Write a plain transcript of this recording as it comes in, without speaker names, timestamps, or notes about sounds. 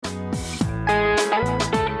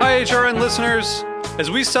HRN listeners.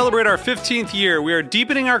 As we celebrate our 15th year, we are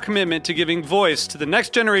deepening our commitment to giving voice to the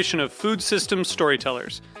next generation of food systems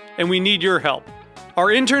storytellers, and we need your help. Our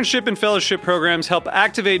internship and fellowship programs help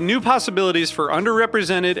activate new possibilities for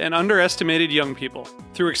underrepresented and underestimated young people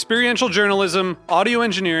through experiential journalism, audio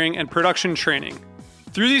engineering, and production training.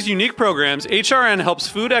 Through these unique programs, HRN helps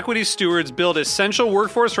food equity stewards build essential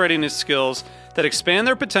workforce readiness skills that expand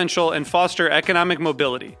their potential and foster economic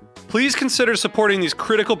mobility. Please consider supporting these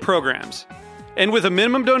critical programs. And with a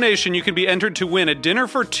minimum donation, you can be entered to win a dinner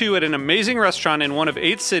for two at an amazing restaurant in one of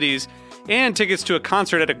 8 cities and tickets to a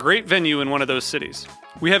concert at a great venue in one of those cities.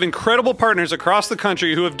 We have incredible partners across the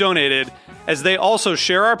country who have donated, as they also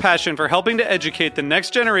share our passion for helping to educate the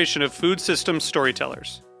next generation of food systems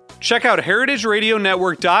storytellers. Check out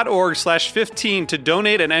heritageradionetwork.org/15 to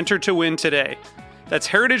donate and enter to win today. That's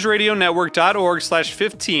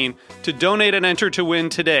heritageradionetwork.org/15 to donate and enter to win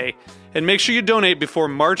today. And make sure you donate before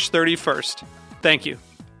March 31st. Thank you.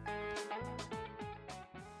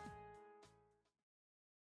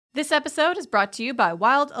 This episode is brought to you by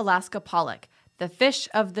Wild Alaska Pollock, the fish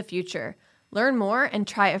of the future. Learn more and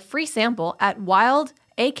try a free sample at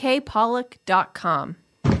wildakpollock.com.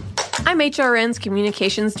 I'm HRN's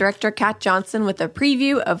Communications Director, Kat Johnson, with a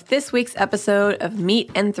preview of this week's episode of Meat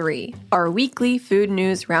and Three, our weekly food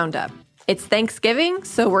news roundup. It's Thanksgiving,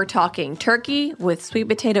 so we're talking turkey with sweet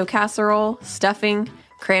potato casserole, stuffing,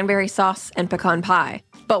 cranberry sauce, and pecan pie.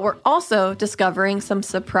 But we're also discovering some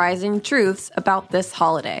surprising truths about this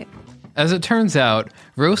holiday. As it turns out,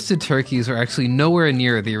 roasted turkeys were actually nowhere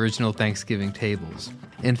near the original Thanksgiving tables.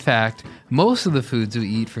 In fact, most of the foods we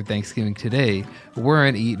eat for Thanksgiving today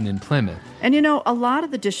weren't eaten in Plymouth. And a lot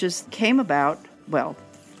of the dishes came about, well,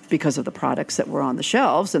 because of the products that were on the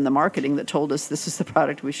shelves and the marketing that told us this is the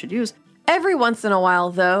product we should use. Every once in a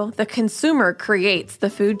while, though, the consumer creates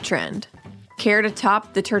the food trend. Care to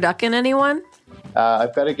top the turducken, anyone?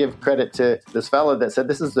 I've got to give credit to this fellow that said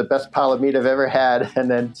this is the best pile of meat I've ever had,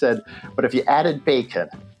 and then said, but if you added bacon.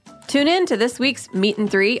 Tune in to this week's Meat and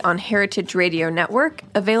Three on Heritage Radio Network,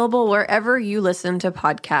 available wherever you listen to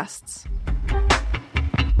podcasts.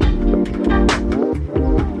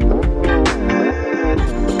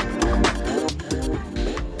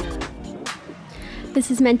 This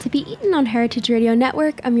is Meant to Be Eaten on Heritage Radio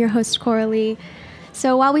Network. I'm your host, Coralie.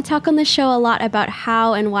 So while we talk on the show a lot about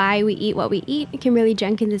how and why we eat what we eat, Kimberly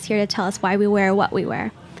Jenkins is here to tell us why we wear what we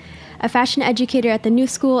wear. A fashion educator at the New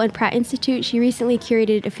School and Pratt Institute, she recently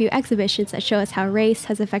curated a few exhibitions that show us how race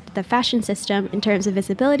has affected the fashion system in terms of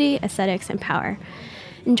visibility, aesthetics, and power.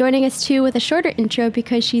 And joining us too with a shorter intro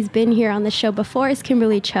because she's been here on the show before is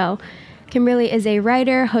Kimberly Chou. Kimberly is a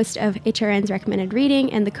writer, host of HRN's Recommended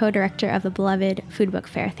Reading, and the co-director of the beloved Food Book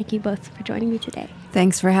Fair. Thank you both for joining me today.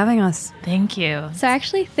 Thanks for having us. Thank you. So I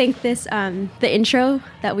actually think this, the intro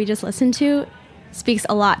that we just listened to speaks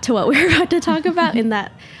a lot to what we were about to talk about in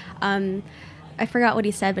that I forgot what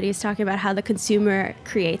he said, but he was talking about how the consumer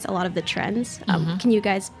creates a lot of the trends. Can you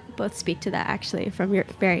guys both speak to that actually from your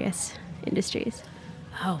various industries?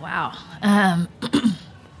 Oh, wow.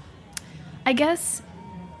 I guess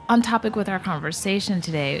on topic with our conversation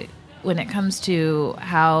today, when it comes to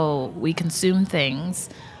how we consume things,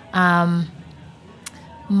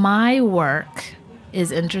 my work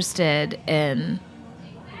is interested in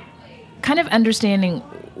kind of understanding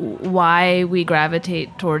why we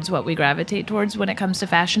gravitate towards what we gravitate towards when it comes to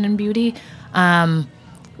fashion and beauty.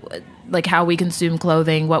 Like how we consume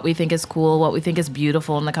clothing, what we think is cool, what we think is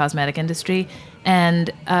beautiful in the cosmetic industry. And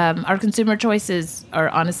our consumer choices are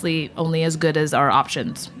honestly only as good as our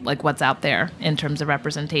options, like what's out there in terms of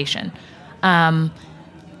representation.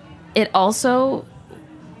 It also,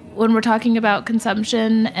 when we're talking about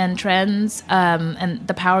consumption and trends and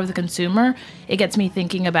the power of the consumer, it gets me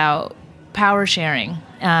thinking about power sharing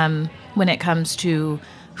when it comes to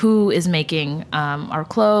who is making our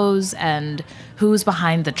clothes and who's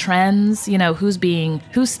behind the trends, whose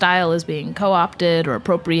style is being co-opted or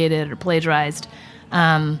appropriated or plagiarized.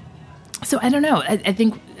 So I don't know. I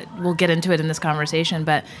think we'll get into it in this conversation,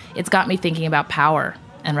 but it's got me thinking about power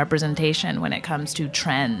and representation when it comes to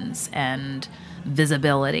trends and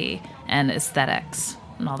visibility and aesthetics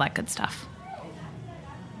and all that good stuff.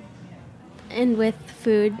 And with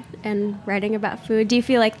food and writing about food, do you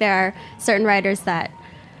feel like there are certain writers that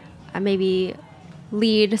maybe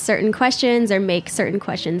lead certain questions or make certain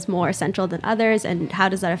questions more central than others? And how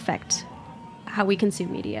does that affect how we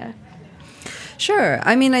consume media? Sure.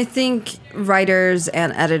 I mean, I think writers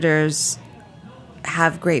and editors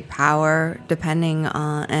have great power depending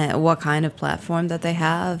on what kind of platform that they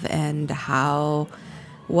have and how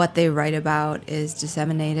what they write about is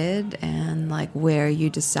disseminated, and like where you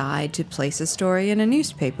decide to place a story in a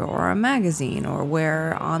newspaper or a magazine, or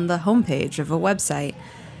where on the homepage of a website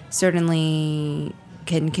certainly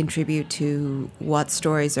can contribute to what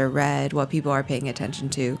stories are read, what people are paying attention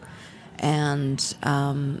to. And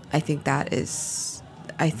I think that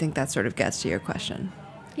sort of gets to your question.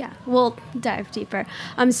 Yeah, we'll dive deeper.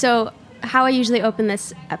 So how I usually open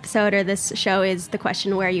this episode or this show is the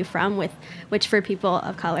question, where are you from? Which for people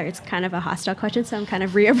of color, it's kind of a hostile question, so I'm kind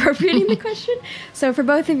of reappropriating the question. So for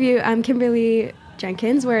both of you, Kimberly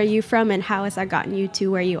Jenkins, where are you from, and how has that gotten you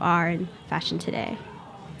to where you are in fashion today?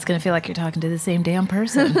 It's going to feel like you're talking to the same damn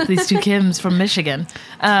person. These two Kims from Michigan.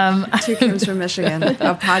 Two Kims from Michigan,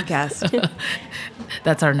 a podcast.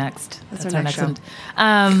 That's our next. That's our next show.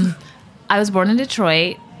 one. I was born in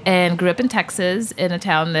Detroit and grew up in Texas, in a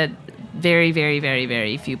town that very, very, very,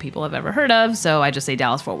 very few people have ever heard of. So I just say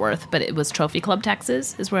Dallas-Fort Worth, but it was Trophy Club,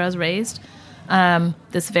 Texas, is where I was raised.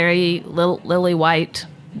 This very lily white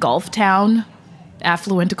golf town,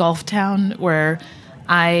 affluent golf town, where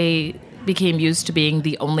I became used to being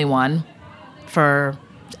the only one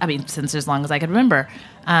since as long as I could remember,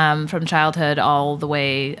 from childhood all the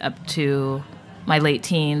way up to my late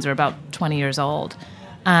teens, or about 20 years old.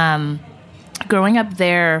 Growing up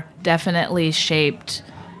there definitely shaped,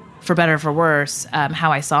 for better or for worse,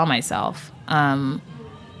 how I saw myself.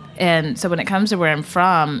 And so when it comes to where I'm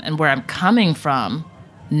from and where I'm coming from,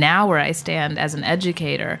 now where I stand as an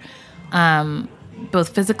educator, both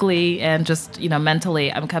physically and just,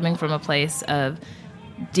 mentally, I'm coming from a place of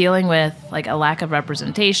dealing with like a lack of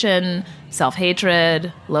representation,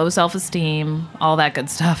 self-hatred, low self-esteem, all that good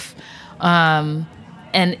stuff. And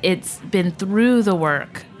it's been through the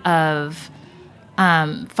work of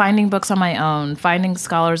finding books on my own, finding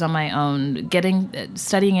scholars on my own,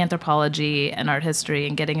 studying anthropology and art history,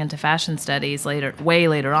 and getting into fashion studies way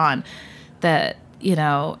later on, that,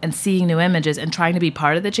 and seeing new images and trying to be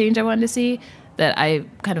part of the change I wanted to see, that I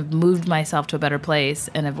kind of moved myself to a better place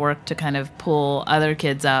and have worked to kind of pull other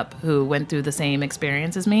kids up who went through the same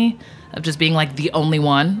experience as me, of just being like the only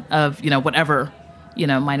one of, whatever,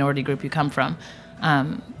 minority group you come from,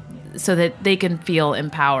 so that they can feel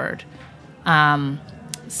empowered.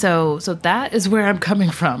 So that is where I'm coming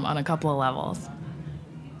from on a couple of levels.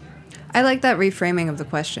 I like that reframing of the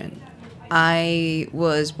question. I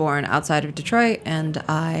was born outside of Detroit, and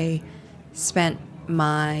I spent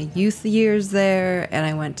my youth years there, and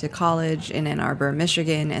I went to college in Ann Arbor,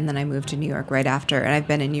 Michigan, and then I moved to New York right after, and I've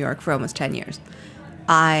been in New York for almost 10 years.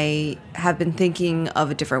 I have been thinking of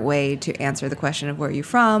a different way to answer the question of where are you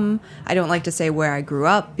from. I don't like to say where I grew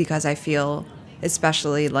up, because I feel,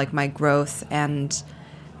 especially like my growth and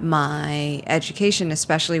my education,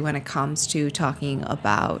 especially when it comes to talking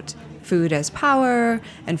about food as power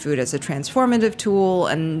and food as a transformative tool,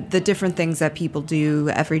 and the different things that people do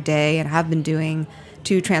every day and have been doing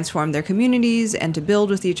to transform their communities and to build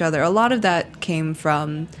with each other. A lot of that came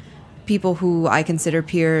from people who I consider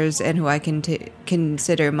peers and who I can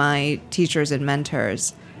consider my teachers and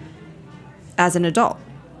mentors as an adult.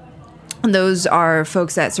 And those are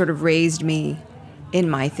folks that sort of raised me in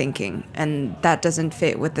my thinking, and that doesn't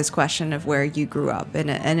fit with this question of where you grew up in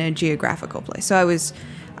a geographical place. So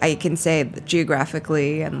I can say that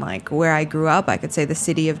geographically, and like where I grew up, I could say the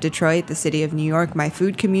city of Detroit, the city of New York, my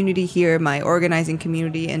food community here, my organizing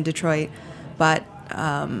community in Detroit. But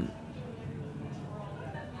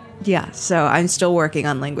so I'm still working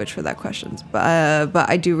on language for that question. But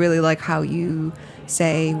I do really like how you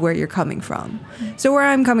say where you're coming from. So where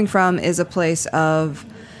I'm coming from is a place of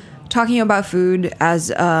talking about food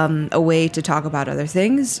as a way to talk about other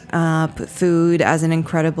things, food as an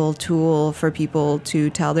incredible tool for people to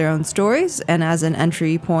tell their own stories, and as an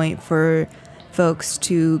entry point for folks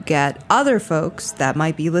to get other folks that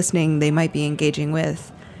might be listening, they might be engaging with,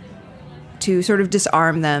 to sort of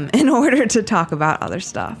disarm them in order to talk about other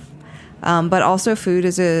stuff. But also food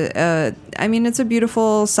is it's a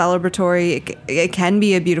beautiful celebratory, it can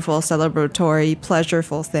be a beautiful celebratory,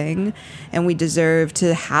 pleasureful thing. And we deserve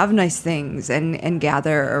to have nice things and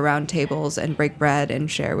gather around tables and break bread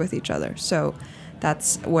and share with each other. So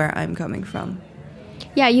that's where I'm coming from.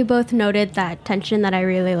 Yeah, you both noted that tension that I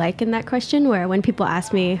really like in that question, where when people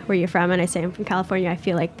ask me where you're from and I say I'm from California, I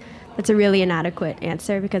feel like that's a really inadequate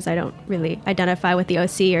answer, because I don't really identify with the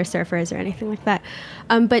OC or surfers or anything like that.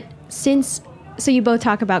 But so you both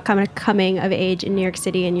talk about kind of coming of age in New York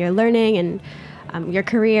City and your learning and your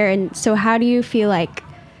career. And so how do you feel like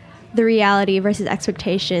the reality versus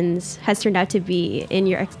expectations has turned out to be in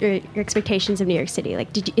your expectations of New York City?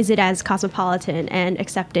 Like, is it as cosmopolitan and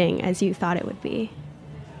accepting as you thought it would be?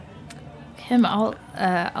 Kim, I'll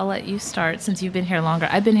let you start since you've been here longer.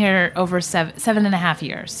 I've been here over 7.5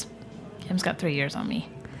 years. Kim's got 3 years on me.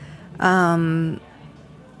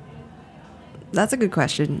 That's a good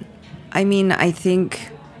question. I mean, I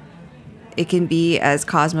think it can be as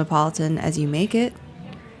cosmopolitan as you make it.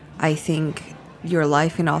 I think your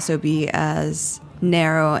life can also be as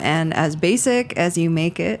narrow and as basic as you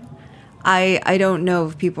make it. I don't know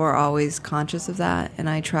if people are always conscious of that, and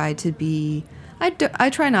I try to be... I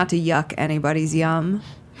try not to yuck anybody's yum.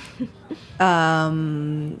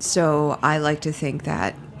 So I like to think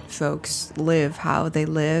that folks live how they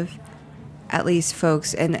live. At least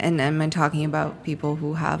folks, and I'm talking about people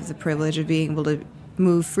who have the privilege of being able to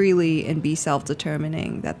move freely and be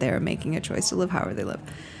self-determining, that they're making a choice to live however they live.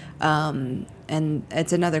 And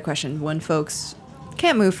it's another question when folks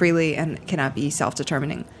can't move freely and cannot be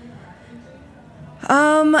self-determining.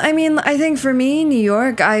 I mean, I think for me, New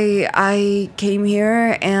York, I came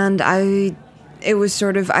here and it was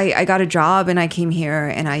sort of, I got a job and I came here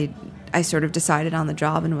and I sort of decided on the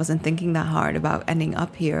job and wasn't thinking that hard about ending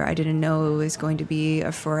up here. I didn't know it was going to be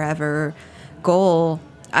a forever goal.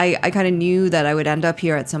 I kind of knew that I would end up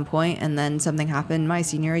here at some point, and then something happened my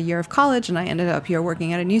senior year of college, and I ended up here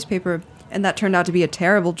working at a newspaper, and that turned out to be a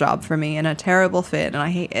terrible job for me and a terrible fit, and I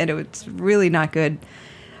hate it. It's really not good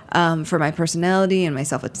for my personality and my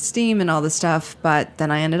self-esteem and all this stuff, but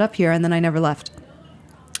then I ended up here, and then I never left.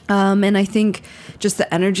 And I think just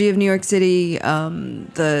the energy of New York City,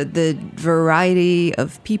 the variety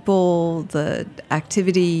of people, the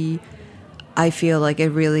activity, I feel like it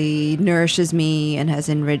really nourishes me and has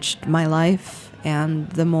enriched my life. And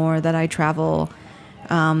the more that I travel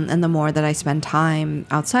and the more that I spend time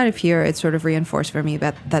outside of here, it's sort of reinforced for me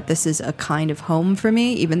that this is a kind of home for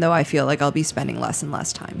me, even though I feel like I'll be spending less and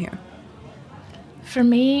less time here. For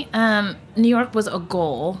me, New York was a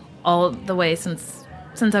goal all the way since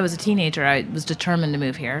I was a teenager. I was determined to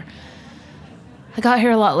move here. I got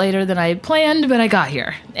here a lot later than I had planned, but I got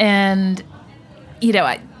here. And, you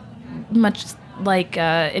know, much like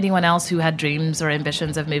anyone else who had dreams or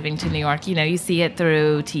ambitions of moving to New York, you know, you see it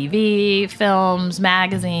through TV, films,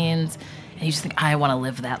 magazines, and you just think, I want to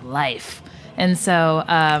live that life. And so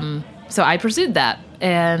I pursued that.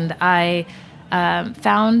 And I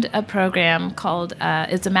found a program called,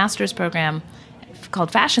 it's a master's program called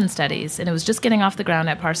Fashion Studies, and it was just getting off the ground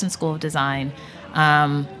at Parsons School of Design.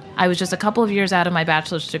 I was just a couple of years out of my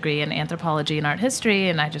bachelor's degree in anthropology and art history,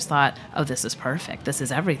 and I just thought, oh, this is perfect. This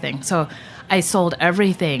is everything. So I sold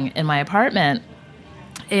everything in my apartment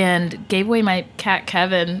and gave away my cat,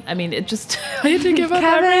 Kevin. I mean, it just, I had to give up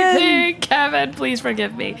everything. Kevin, please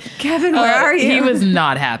forgive me. Kevin, where are you? He was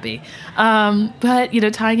not happy. But, you know,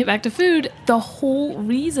 tying it back to food, the whole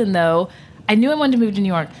reason, though, I knew I wanted to move to New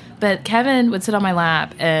York, but Kevin would sit on my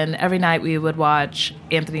lap, and every night we would watch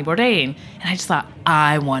Anthony Bourdain, and I just thought,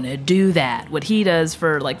 I want to do that. What he does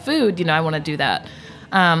for, like, food, you know, I want to do that.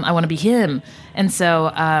 I want to be him. And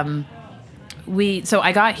so I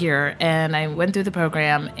got here, and I went through the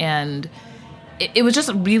program, and it was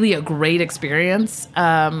just really a great experience.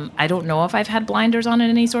 I don't know if I've had blinders on in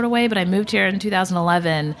any sort of way, but I moved here in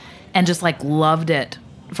 2011 and just, like, loved it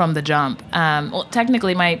from the jump. Well,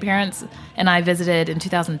 technically, my parents and I visited in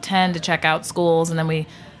 2010 to check out schools, and then I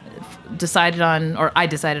decided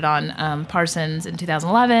on Parsons in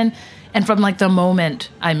 2011. And from, like, the moment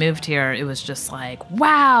I moved here, it was just like,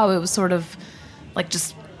 wow. It was sort of like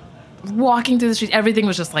just walking through the streets. Everything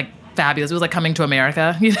was just, like, fabulous. It was like coming to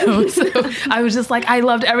America, you know? So I was just like, I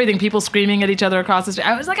loved everything. People screaming at each other across the street.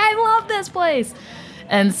 I was like, I love this place.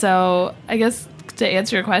 And so I guess to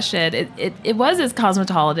answer your question, it was as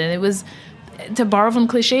cosmopolitan. It was, to borrow from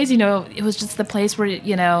cliches, you know, it was just the place where,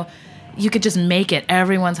 you know, you could just make it.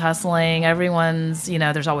 Everyone's hustling. Everyone's, you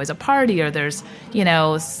know, there's always a party, or there's, you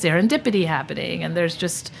know, serendipity happening. And there's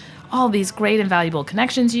just all these great and valuable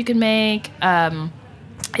connections you can make.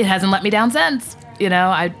 It hasn't let me down since. You know,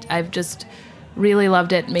 I've just really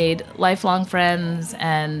loved it, made lifelong friends,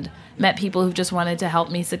 and met people who just wanted to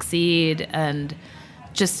help me succeed. And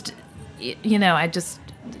just, you know,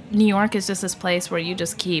 New York is just this place where you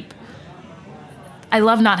just keep... I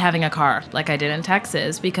love not having a car like I did in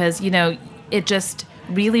Texas, because, you know, it just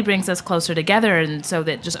really brings us closer together, and so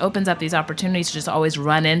that just opens up these opportunities to just always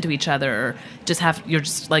run into each other, or you're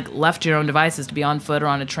just like left to your own devices to be on foot or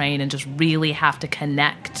on a train and just really have to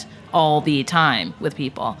connect all the time with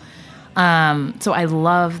people. So I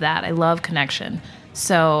love that. I love connection.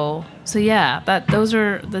 So yeah, those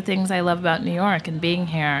are the things I love about New York and being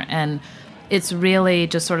here. And it's really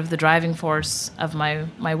just sort of the driving force of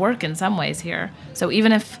my work in some ways here. So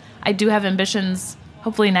even if I do have ambitions,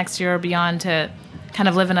 hopefully next year or beyond, to kind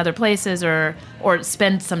of live in other places or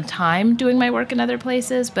spend some time doing my work in other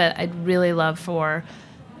places. But I'd really love for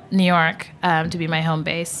New York to be my home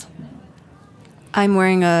base. I'm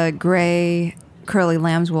wearing a gray curly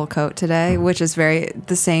lamb's wool coat today, which is very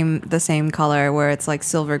the same color, where it's like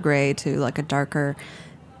silver gray to like a darker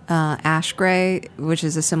ash gray, which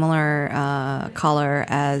is a similar color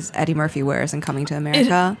as Eddie Murphy wears in Coming to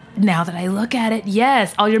America. Now that I look at it,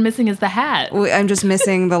 yes. All you're missing is the hat. I'm just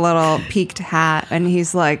missing the little peaked hat, and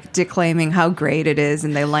he's like declaiming how great it is,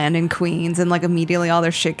 and they land in Queens, and like immediately all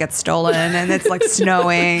their shit gets stolen, and it's like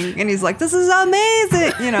snowing, and he's like, "This is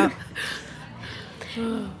amazing," you know.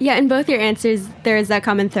 Yeah, in both your answers, there is that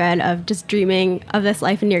common thread of just dreaming of this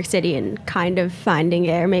life in New York City and kind of finding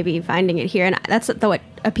it, or maybe finding it here. And that's what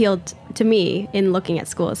appealed to me in looking at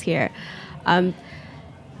schools here. But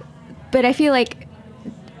I feel like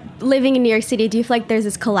living in New York City, do you feel like there's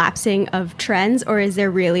this collapsing of trends, or is there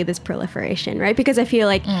really this proliferation, right? Because I feel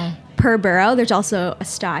like per borough, there's also a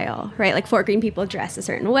style, right? Like Fort Greene people dress a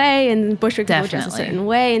certain way, and Bushwick people dress a certain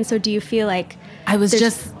way. And so do you feel like...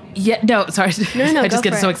 Yeah, no, sorry. No, I just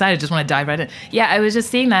get so excited. I just want to dive right in. Yeah, I was just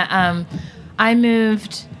seeing that. I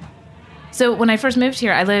moved... So when I first moved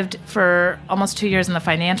here, I lived for almost 2 years in the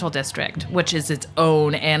financial district, which is its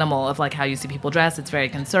own animal of like how you see people dress. It's very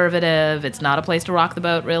conservative. It's not a place to rock the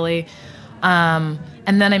boat, really. And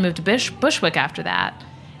then I moved to Bushwick after that.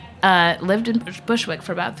 Lived in Bushwick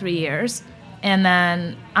for about 3 years. And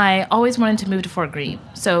then I always wanted to move to Fort Greene.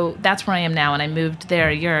 So that's where I am now, and I moved there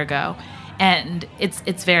a year ago. And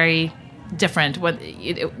it's very different.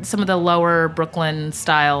 Some of the lower Brooklyn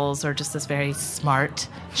styles are just this very smart,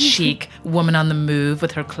 chic woman on the move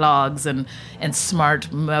with her clogs and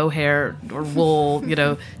smart mohair or wool,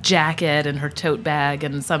 jacket and her tote bag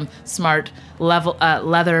and some smart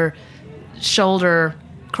leather shoulder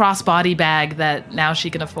crossbody bag that now she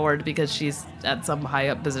can afford because she's at some high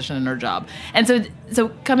up position in her job. And so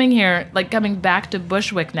coming here, like coming back to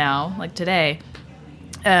Bushwick now, like today,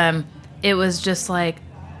 it was just like,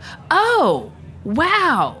 oh,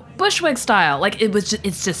 wow, Bushwick style. Like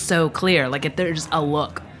it's just so clear. Like there's a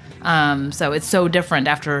look. So it's so different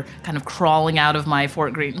after kind of crawling out of my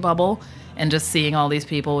Fort Greene bubble and just seeing all these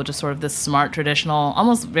people with just sort of this smart, traditional,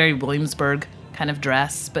 almost very Williamsburg kind of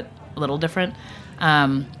dress, but a little different.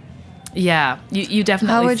 Yeah, you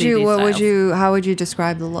definitely see these styles. How would you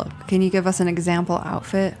describe the look? Can you give us an example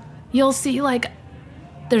outfit? You'll see like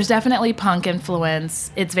there's definitely punk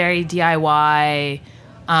influence. It's very DIY,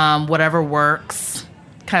 whatever works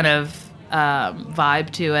kind of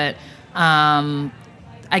vibe to it.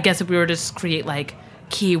 I guess if we were to just create like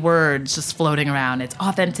keywords just floating around, it's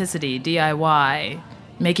authenticity, DIY,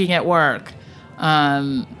 making it work,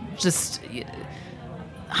 just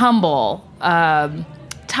humble,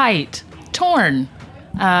 tight, torn,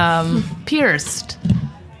 pierced,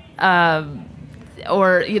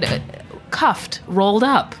 or cuffed, rolled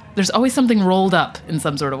up. There's always something rolled up in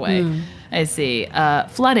some sort of way. I see.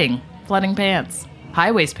 Flooding pants,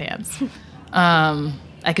 high waist pants.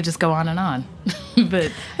 I could just go on and on.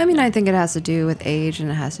 But I mean, I think it has to do with age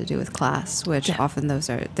and it has to do with class, which often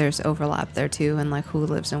there's overlap there too, and like who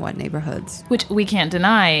lives in what neighborhoods. Which we can't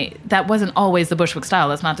deny, that wasn't always the Bushwick style.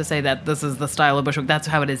 That's not to say that this is the style of Bushwick. That's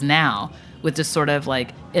how it is now, with just sort of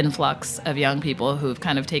like influx of young people who've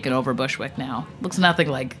kind of taken over Bushwick now. Looks nothing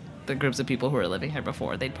like the groups of people who were living here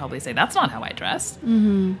before. They'd probably say, that's not how I dress.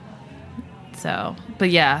 Mm-hmm. So, but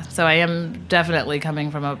yeah, so I am definitely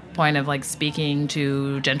coming from a point of like speaking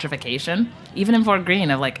to gentrification, even in Fort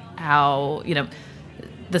Greene, of like how,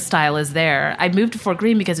 the style is there. I moved to Fort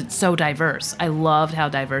Greene because it's so diverse. I loved how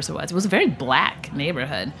diverse it was. It was a very black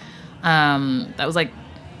neighborhood. That was like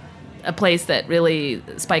a place that really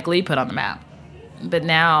Spike Lee put on the map. But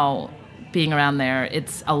now being around there,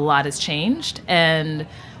 a lot has changed. And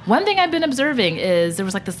one thing I've been observing is there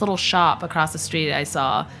was like this little shop across the street I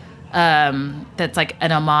saw that's like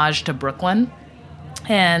an homage to Brooklyn.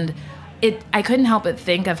 And I couldn't help but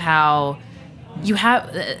think of how you have,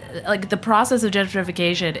 like, the process of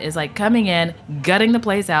gentrification is like coming in, gutting the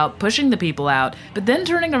place out, pushing the people out, but then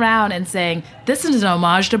turning around and saying, this is an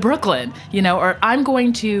homage to Brooklyn, or I'm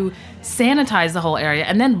going to sanitize the whole area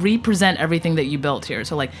and then represent everything that you built here.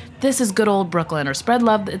 So like, this is good old Brooklyn, or spread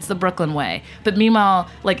love, it's the Brooklyn way. But meanwhile,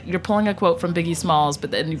 like, you're pulling a quote from Biggie Smalls,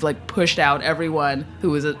 but then you've like pushed out everyone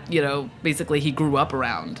who was, basically he grew up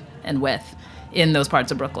around and with in those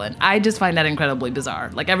parts of Brooklyn. I just find that incredibly bizarre.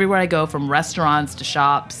 Like, everywhere I go, from restaurants to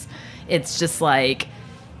shops, it's just like,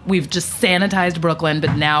 we've just sanitized Brooklyn,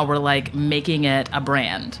 but now we're like making it a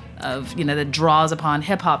brand of, that draws upon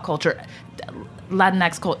hip hop culture,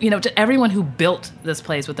 Latinx culture, to everyone who built this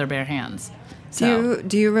place with their bare hands. So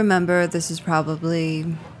Do you remember, this is probably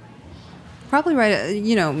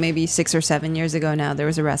right, maybe 6 or 7 years ago now, there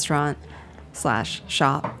was a restaurant /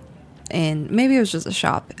 shop, and maybe it was just a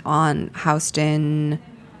shop on Houston,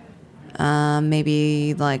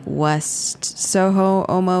 maybe like West Soho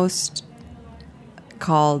almost,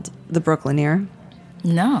 called the Brooklyneer.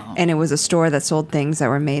 No. And it was a store that sold things that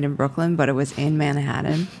were made in Brooklyn, but it was in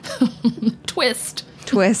Manhattan. Twist.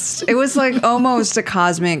 It was like almost a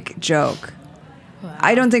cosmic joke. Wow.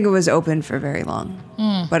 I don't think it was open for very long,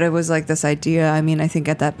 but it was like this idea. I mean, I think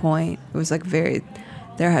at that point it was like there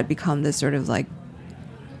had become this sort of like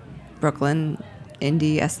Brooklyn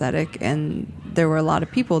indie aesthetic, and there were a lot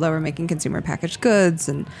of people that were making consumer packaged goods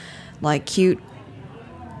and like cute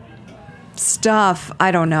stuff.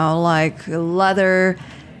 I don't know, like leather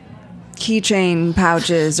keychain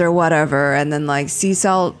pouches or whatever, and then like sea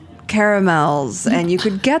salt caramels, and you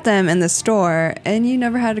could get them in the store, and you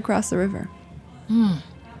never had to cross the river. I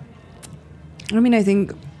mean, I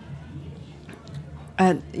think,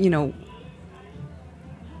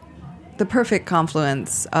 the perfect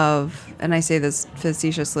confluence of, and I say this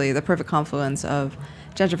facetiously, the perfect confluence of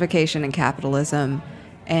gentrification and capitalism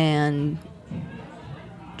and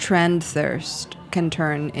trend thirst can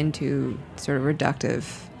turn into sort of reductive.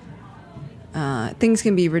 Things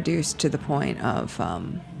can be reduced to the point of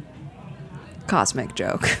cosmic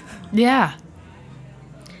joke. Yeah.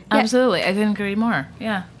 Absolutely. I couldn't agree more.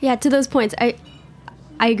 Yeah. Yeah, to those points, I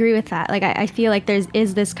agree with that. Like, I feel like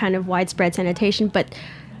is this kind of widespread sanitation, but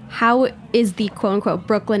how is the quote-unquote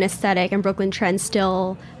Brooklyn aesthetic and Brooklyn trend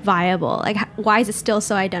still viable? Like, why is it still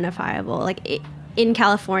so identifiable? Like, in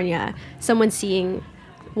California, someone seeing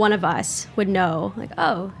one of us would know, like,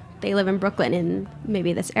 oh, they live in Brooklyn in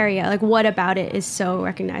maybe this area. Like, what about it is so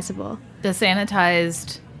recognizable? The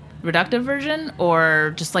sanitized reductive version,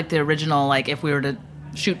 or just like the original, like if we were to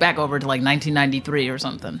shoot back over to like 1993 or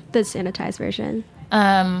something? The sanitized version.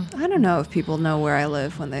 I don't know if people know where I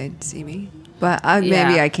live when they see me, but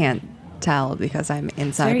maybe I can't tell because I'm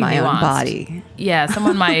inside my own body. Yeah,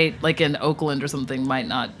 someone might, like in Oakland or something, might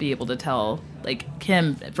not be able to tell, like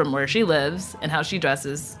Kim from where she lives and how she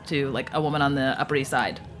dresses to like a woman on the Upper East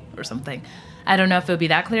Side or something. I don't know if it would be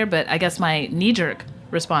that clear, but I guess my knee-jerk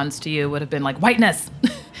response to you would have been like whiteness.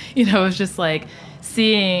 It's just like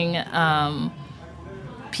seeing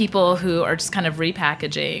people who are just kind of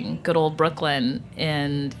repackaging good old Brooklyn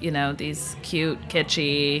in, these cute,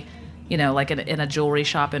 kitschy, like in a jewelry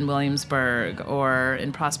shop in Williamsburg or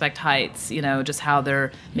in Prospect Heights, just how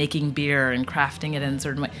they're making beer and crafting it in a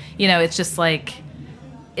certain way. It's just like,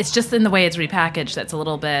 it's just in the way it's repackaged that's a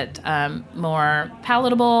little bit more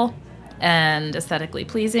palatable and aesthetically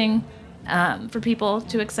pleasing for people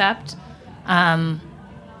to accept.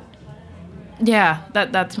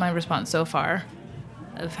 That's my response so far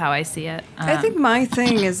of how I see it. I think my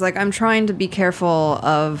thing is like I'm trying to be careful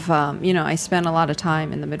of, I spend a lot of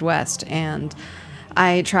time in the Midwest, and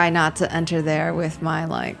I try not to enter there with my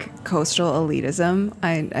like coastal elitism.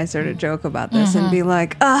 I sort of joke about this and be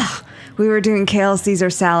like, we were doing kale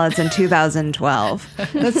Caesar salads in 2012.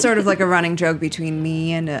 That's sort of like a running joke between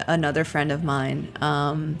me and another friend of mine.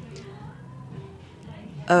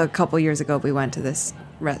 A couple years ago, we went to this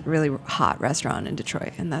really hot restaurant in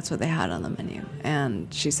Detroit, and that's what they had on the menu.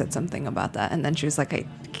 And she said something about that, and then she was like, I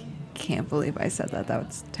can't believe I said that. That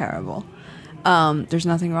was terrible. There's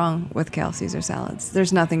nothing wrong with kale Caesar salads.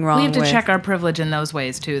 There's nothing wrong with... We have to check our privilege in those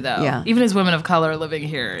ways, too, though. Yeah. Even as women of color living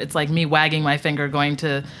here, it's like me wagging my finger going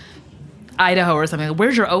to Idaho or something.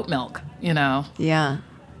 Where's your oat milk? Yeah.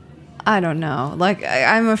 I don't know. Like,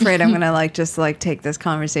 I'm afraid I'm going to, like, just, like, take this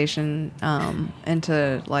conversation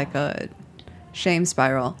into, like, a shame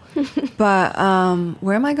spiral. But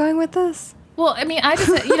where am I going with this? Well, I mean, I just,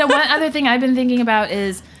 one other thing I've been thinking about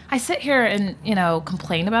is I sit here and,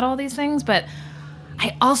 complain about all these things, but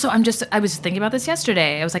I was thinking about this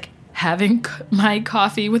yesterday. I was, like, having my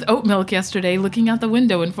coffee with oat milk yesterday, looking out the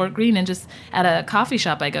window in Fort Greene and just at a coffee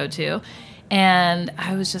shop I go to. And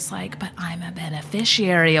I was just like, but I'm a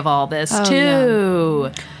beneficiary of all this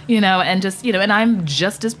too, and just, and I'm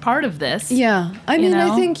just as part of this. Yeah. I mean,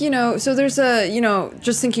 I think, so there's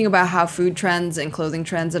just thinking about how food trends and clothing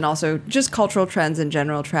trends and also just cultural trends in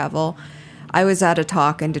general travel. I was at a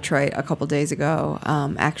talk in Detroit a couple days ago,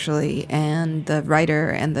 actually, and the writer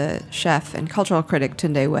and the chef and cultural critic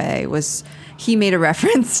Tunde Wei he made a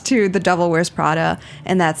reference to The Devil Wears Prada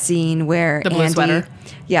and that scene where the blue sweater.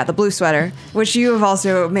 Yeah, the blue sweater, which you have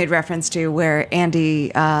also made reference to, where Andy,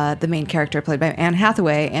 the main character played by Anne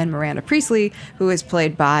Hathaway, and Miranda Priestley, who is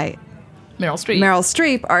played by Meryl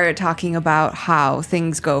Streep are talking about how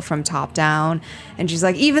things go from top down. And she's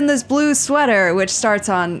like, even this blue sweater, which starts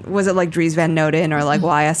on, was it like Dries Van Noten or like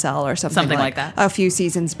YSL or something like that. A few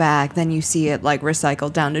seasons back. Then you see it like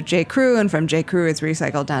recycled down to J. Crew, and from J. Crew it's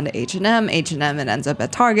recycled down to H&M. H&M it ends up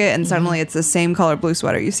at Target, and suddenly it's the same color blue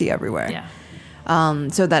sweater you see everywhere. Yeah.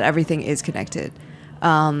 So that everything is connected.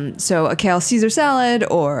 So a kale Caesar salad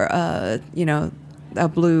or a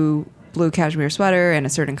blue cashmere sweater and a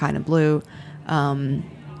certain kind of blue,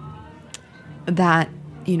 that,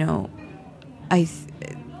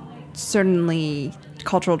 certainly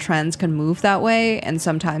cultural trends can move that way, and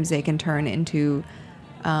sometimes they can turn into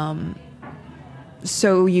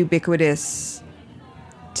so ubiquitous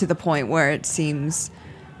to the point where it seems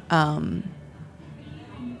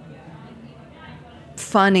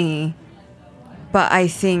funny. But I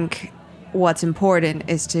think what's important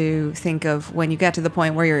is to think of when you get to the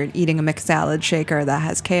point where you're eating a mixed salad shaker that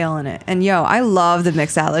has kale in it. And I love the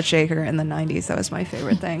mixed salad shaker in the 90s. That was my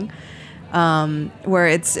favorite thing. Where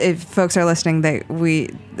it's, if folks are listening,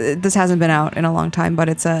 this hasn't been out in a long time, but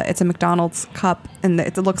it's a McDonald's cup, and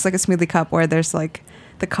it looks like a smoothie cup where there's like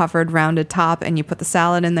the covered rounded top, and you put the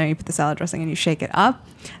salad in there, you put the salad dressing, and you shake it up,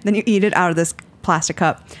 then you eat it out of this plastic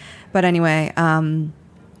cup. But anyway,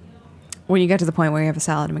 when you get to the point where you have a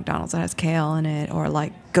salad at McDonald's that has kale in it, or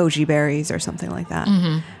like goji berries or something like that,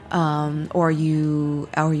 or you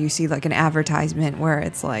see like an advertisement where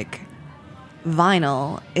it's like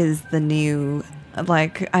vinyl is the new,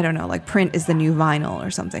 like, I don't know, like print is the new vinyl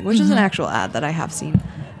or something, which is an actual ad that I have seen.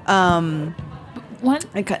 What?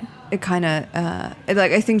 It kind of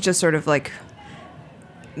like, I think just sort of like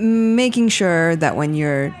making sure that when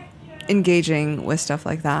you're engaging with stuff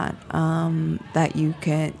like that, that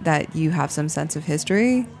you have some sense of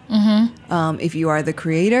history. If you are the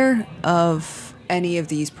creator of any of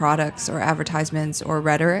these products or advertisements or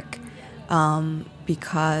rhetoric,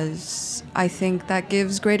 because I think that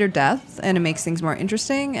gives greater depth and it makes things more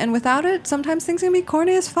interesting. And without it, sometimes things can be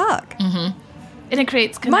corny as fuck. And it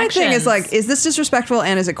creates connections. My thing is like, is this disrespectful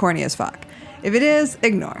and is it corny as fuck? If it is,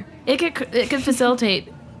 ignore. It could facilitate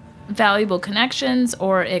valuable connections,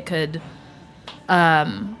 or it could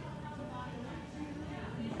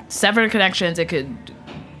sever connections. It could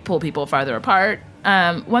pull people farther apart.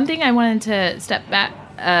 One thing I wanted to step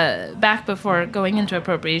back before going into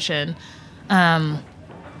appropriation,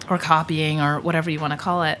 or copying, or whatever you want to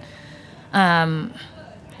call it,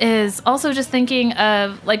 is also just thinking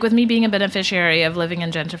of, like, with me being a beneficiary of living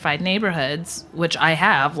in gentrified neighborhoods, which I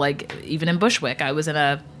have, like, even in Bushwick, I was in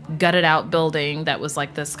a gutted out building that was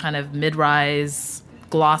like this kind of mid-rise,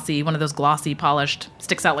 glossy, one of those glossy, polished,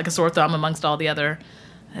 sticks out like a sore thumb amongst all the other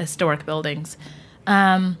historic buildings,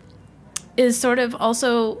 is sort of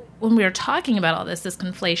also, when we were talking about all this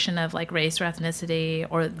conflation of like race or ethnicity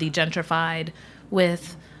or the gentrified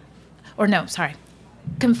with, or no, sorry,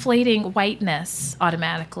 conflating whiteness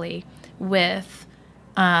automatically with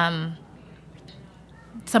some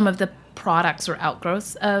of the products or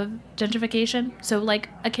outgrowths of gentrification. So like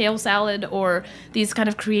a kale salad, or these kind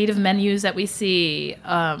of creative menus that we see,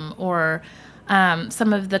 or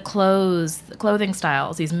some of the clothing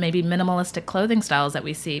styles, these maybe minimalistic clothing styles that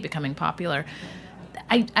we see becoming popular.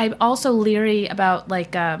 I'm also leery about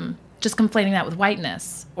like just conflating that with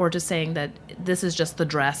whiteness, or just saying that this is just the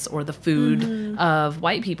dress or the food of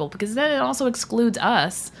white people, because then it also excludes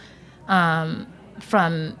us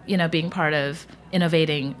from, being part of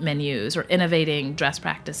innovating menus or innovating dress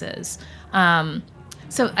practices.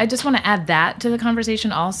 So I just want to add that to the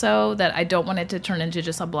conversation also, that I don't want it to turn into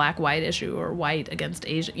just a black-white issue or white against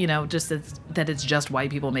Asian, just that it's just white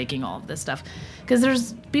people making all of this stuff. Because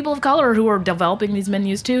there's people of color who are developing these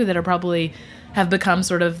menus too, that are probably have become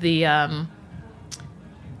sort of the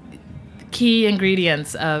key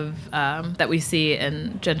ingredients of that we see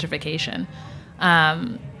in gentrification.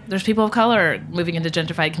 There's people of color moving into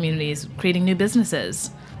gentrified communities, creating new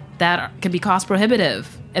businesses that can be cost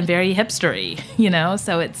prohibitive and very hipstery,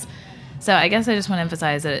 So I guess I just want to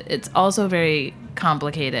emphasize that it's also very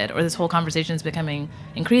complicated, or this whole conversation is becoming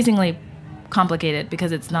increasingly complicated,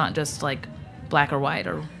 because it's not just like black or white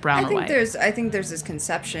or brown or white. I think there's this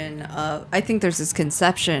conception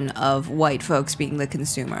of white folks being the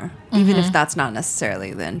consumer, even if that's not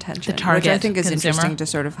necessarily the intention. The target which I think is consumer. Interesting to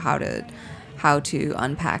sort of how to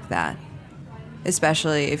unpack that,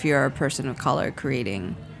 especially if you're a person of color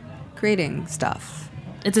creating stuff.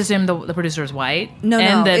 It's assumed the producer is white, and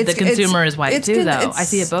that the consumer is white too. Though I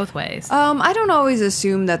see it both ways. I don't always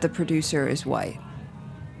assume that the producer is white,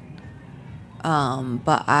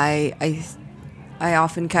 but I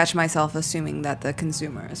often catch myself assuming that the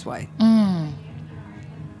consumer is white.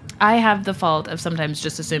 I have the fault of sometimes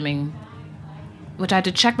just assuming which I had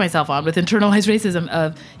to check myself on with internalized racism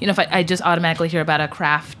of, if I just automatically hear about a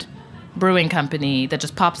craft brewing company that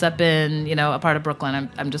just pops up in, a part of Brooklyn,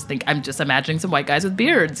 I'm just imagining some white guys with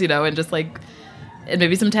beards, and just like, and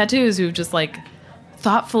maybe some tattoos who've just like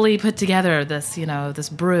thoughtfully put together this, this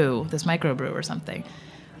brew, this microbrew or something.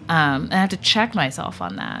 And I have to check myself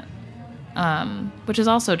on that, which is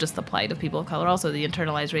also just the plight of people of color, also the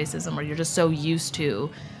internalized racism where you're just so used to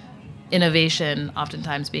innovation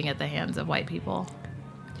oftentimes being at the hands of white people.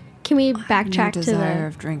 Can we backtrack to the desire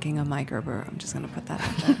of drinking a microbrew? I'm just going to put that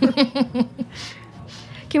out there.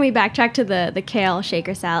 Can we backtrack to the kale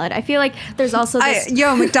shaker salad? I feel like there's also this...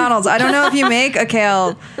 McDonald's, I don't know if you make a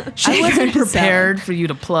kale shaker. I wasn't prepared for you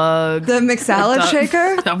to plug the McSalad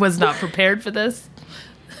shaker. I was not prepared for this.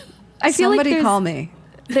 I feel Somebody like call me.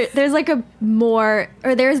 There's like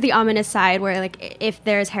there's the ominous side where like if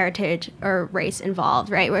there's heritage or race involved,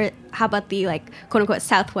 right? Where how about the like quote unquote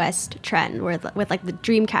Southwest trend with like the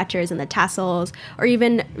dream catchers and the tassels, or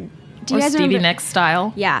even do you guys Stevie remember Nicks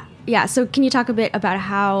style? Yeah. So can you talk a bit about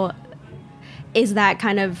how is that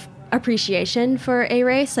kind of appreciation for a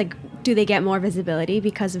race? Like, do they get more visibility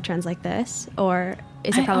because of trends like this, or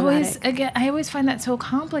is it problematic? I always find that so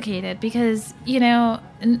complicated because,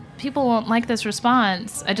 and people won't like this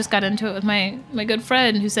response. I just got into it with my good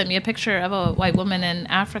friend who sent me a picture of a white woman in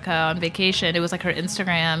Africa on vacation. It was like her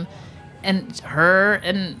Instagram, and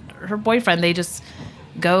her boyfriend, they just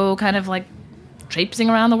go kind of like traipsing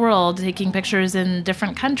around the world, taking pictures in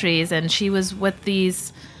different countries. And she was with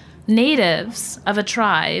these natives of a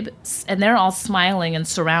tribe, and they're all smiling and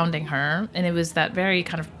surrounding her. And it was that very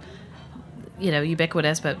kind of,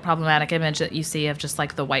 ubiquitous but problematic image that you see of just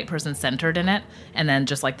like the white person centered in it, and then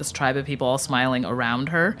just like this tribe of people all smiling around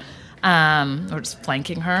her, or just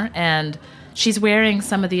flanking her. And she's wearing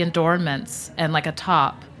some of the adornments and like a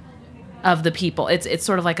top of the people. It's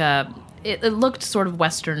sort of like it looked sort of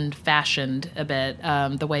Western fashioned a bit,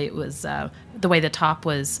 the way it was, the way the top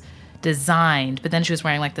was designed. But then she was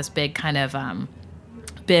wearing like this big kind of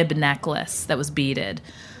bib necklace that was beaded.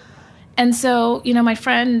 And so, my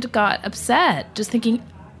friend got upset just thinking,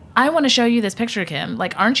 I want to show you this picture, Kim.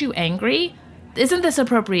 Like, aren't you angry? Isn't this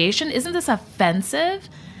appropriation? Isn't this offensive?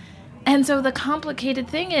 And so the complicated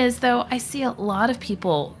thing is, though, I see a lot of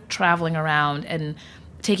people traveling around and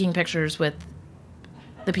taking pictures with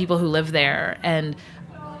the people who live there and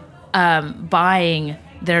buying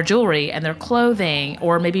their jewelry and their clothing,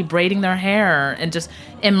 or maybe braiding their hair and just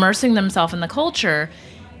immersing themselves in the culture,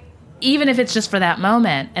 even if it's just for that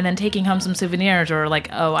moment, and then taking home some souvenirs, or like,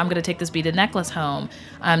 oh, I'm going to take this beaded necklace home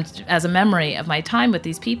as a memory of my time with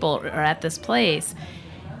these people or at this place.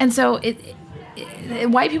 And so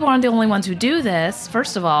white people aren't the only ones who do this,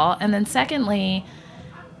 first of all. And then secondly,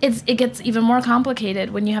 it gets even more complicated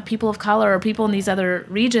when you have people of color or people in these other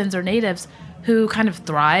regions or natives who kind of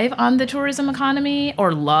thrive on the tourism economy,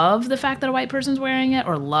 or love the fact that a white person's wearing it,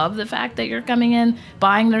 or love the fact that you're coming in,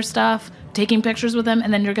 buying their stuff, taking pictures with them,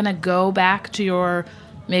 and then you're going to go back to your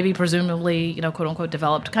maybe presumably, quote unquote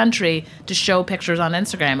developed country to show pictures on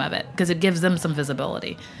Instagram of it because it gives them some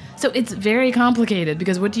visibility. So it's very complicated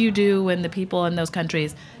because what do you do when the people in those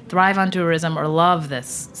countries thrive on tourism or love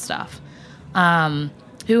this stuff?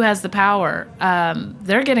 Who has the power?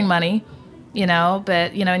 They're getting money, but,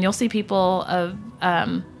 and you'll see people of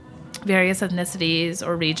various ethnicities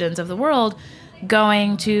or regions of the world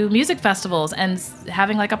going to music festivals and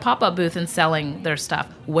having like a pop-up booth and selling their stuff.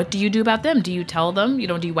 What do you do about them? Do you tell them,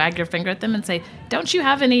 do you wag your finger at them and say, don't you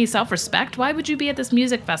have any self-respect? Why would you be at this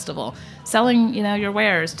music festival selling, your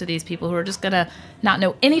wares to these people who are just going to not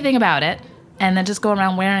know anything about it and then just go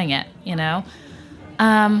around wearing it,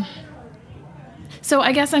 So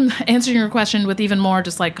I guess I'm answering your question with even more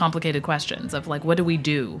just like complicated questions of like, what do we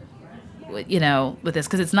do, with this?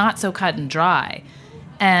 Because it's not so cut and dry.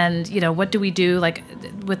 And, what do we do like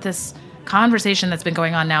with this conversation that's been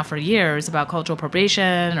going on now for years about cultural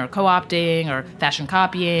appropriation or co-opting or fashion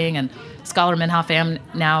copying? And scholar Minha Pham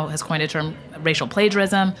now has coined a term, racial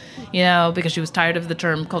plagiarism, because she was tired of the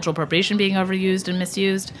term cultural appropriation being overused and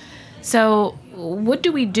misused. So what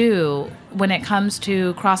do we do when it comes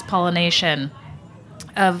to cross-pollination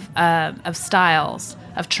of styles,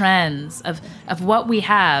 of trends, of what we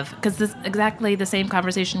have? Because this exactly the same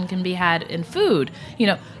conversation can be had in food.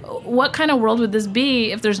 What kind of world would this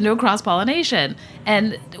be if there's no cross-pollination?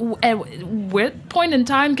 And at what point in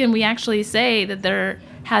time can we actually say that there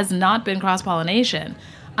has not been cross-pollination?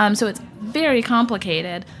 So it's very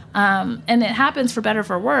complicated. And it happens for better or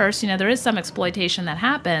for worse. There is some exploitation that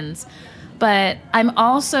happens. But I'm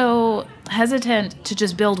also hesitant to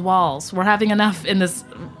just build walls. We're having enough in this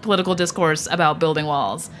political discourse about building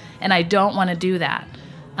walls, and I don't want to do that.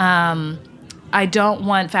 I don't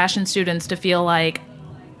want fashion students to feel like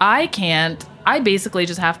I basically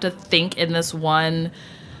just have to think in this one,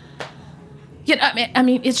 I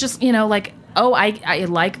mean, it's just, like, oh, I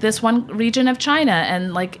like this one region of China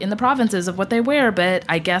and like in the provinces of what they wear, but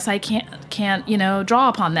I guess I can't draw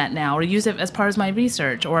upon that now or use it as part of my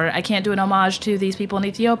research, or I can't do an homage to these people in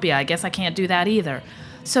Ethiopia. I guess I can't do that either.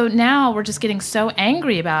 So now we're just getting so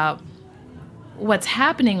angry about what's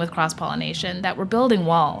happening with cross-pollination that we're building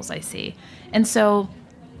walls, I see. And so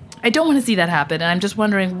I don't want to see that happen. And I'm just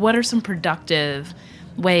wondering, what are some productive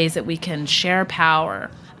ways that we can share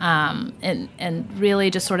power and really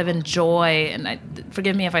just sort of enjoy, and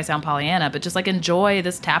forgive me if I sound Pollyanna, but just like enjoy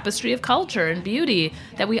this tapestry of culture and beauty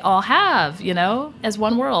that we all have, as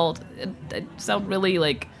one world. I sound really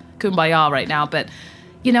like kumbaya right now, but,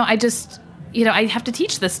 I just, I have to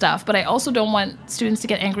teach this stuff, but I also don't want students to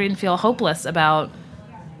get angry and feel hopeless about,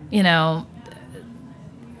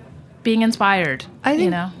 being inspired.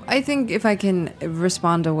 I think if I can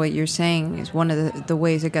respond to what you're saying, is one of the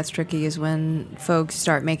ways it gets tricky is when folks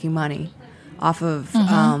start making money off of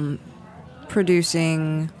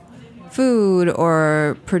producing food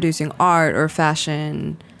or producing art or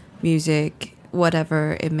fashion, music,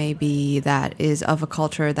 whatever it may be that is of a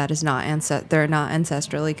culture that is not they're not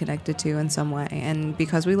ancestrally connected to in some way. And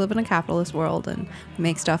because we live in a capitalist world and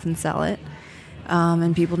make stuff and sell it,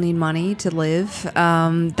 and people need money to live. That's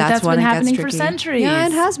when it gets tricky. Been happening for centuries. Yeah,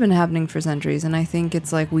 it has been happening for centuries, and I think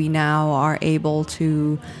it's like we now are able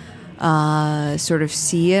to sort of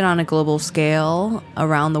see it on a global scale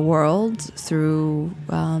around the world through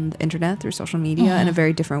the internet, through social media, in a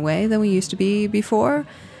very different way than we used to be before.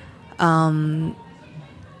 And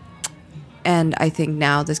I think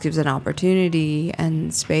now this gives an opportunity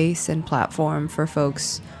and space and platform for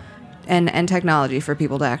folks and technology for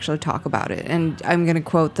people to actually talk about it. And I'm going to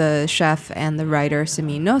quote the chef and the writer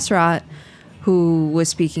Samin Nosrat, who was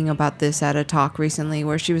speaking about this at a talk recently,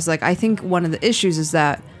 where she was like, I think one of the issues is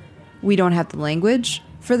that we don't have the language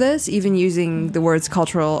for this. Even using the words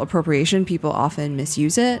cultural appropriation, people often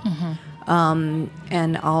misuse it. And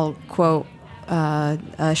I'll quote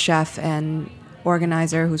a chef and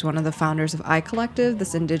organizer who's one of the founders of iCollective,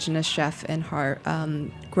 this indigenous chef and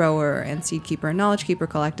grower and seed keeper and knowledge keeper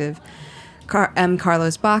collective,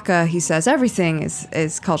 Carlos Baca. He says everything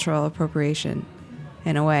is cultural appropriation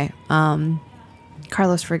in a way.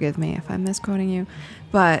 Carlos, forgive me if I'm misquoting you,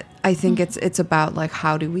 but I think it's about like,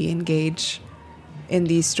 how do we engage in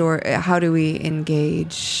these stories? How do we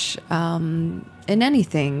engage in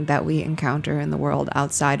anything that we encounter in the world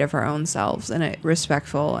outside of our own selves in a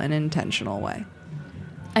respectful and intentional way?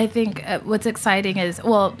 I think what's exciting is,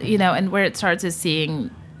 and where it starts is seeing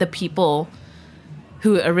the people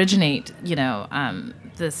who originate,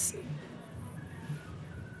 this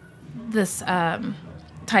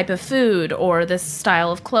type of food or this style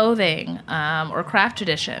of clothing or craft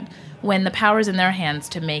tradition, when the power's in their hands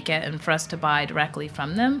to make it and for us to buy directly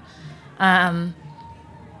from them.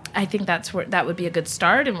 I think that would be a good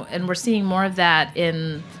start, and we're seeing more of that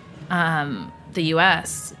in the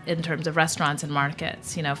U.S. in terms of restaurants and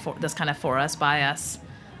markets. For this kind of for us, by us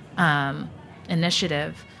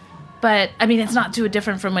initiative. But I mean, it's not too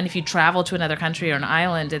different from when if you travel to another country or an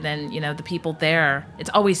island, and then the people there. It's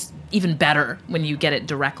always even better when you get it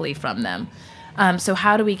directly from them. So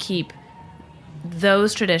how do we keep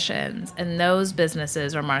those traditions and those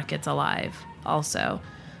businesses or markets alive also?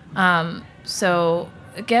 So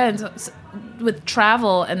again, with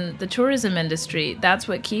travel and the tourism industry, that's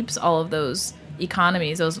what keeps all of those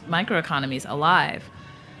economies, those microeconomies alive.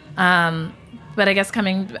 But I guess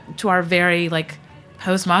coming to our very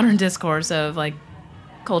postmodern discourse of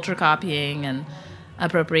culture copying and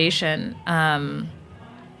appropriation,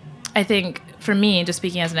 I think for me, just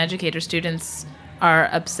speaking as an educator, students are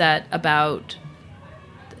upset about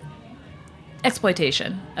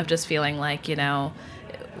exploitation of just feeling like,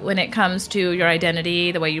 when it comes to your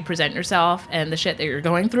identity, the way you present yourself, and the shit that you're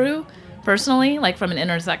going through personally, from an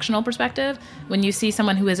intersectional perspective, when you see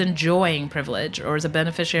someone who is enjoying privilege or is a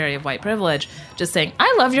beneficiary of white privilege, just saying,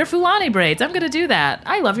 I love your Fulani braids, I'm going to do that.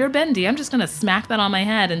 I love your bendy, I'm just going to smack that on my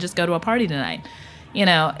head and just go to a party tonight.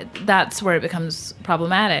 That's where it becomes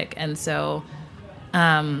problematic. And so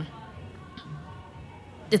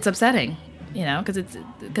it's upsetting,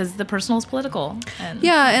 because the personal is political.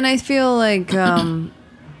 And I feel like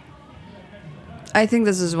I think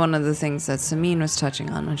this is one of the things that Samin was touching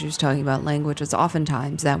on when she was talking about language. It's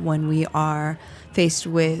oftentimes that when we are faced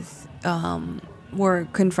with, we're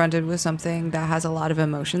confronted with something that has a lot of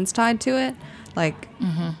emotions tied to it.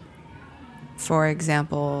 For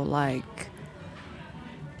example,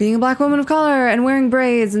 being a black woman of color and wearing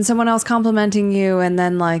braids and someone else complimenting you, and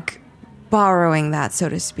then borrowing that, so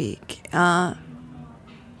to speak.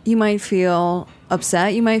 You might feel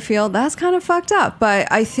upset. You might feel that's kind of fucked up.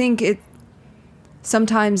 But I think it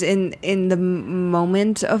sometimes in the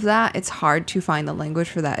moment of that, it's hard to find the language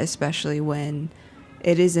for that, especially when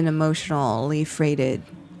it is an emotionally freighted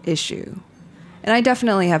issue. And I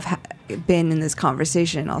definitely have been in this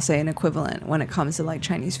conversation, I'll say an equivalent, when it comes to like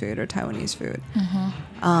Chinese food or Taiwanese food.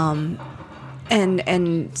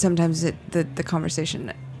 And sometimes the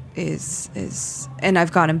conversation is and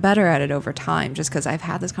I've gotten better at it over time just because I've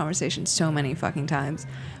had this conversation so many fucking times,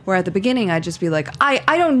 where at the beginning I'd just be like,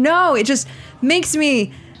 I don't know, it just makes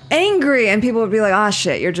me angry, and people would be like,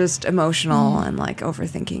 shit, you're just emotional and like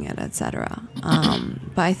overthinking it, etc.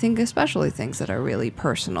 But I think especially things that are really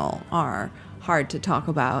personal are hard to talk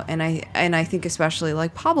about, and I think especially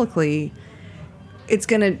like publicly, it's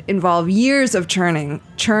going to involve years of churning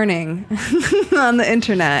on the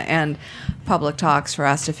internet and public talks for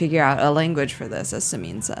us to figure out a language for this, as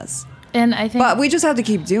Samin says. And I think, but we just have to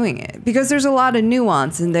keep doing it because there's a lot of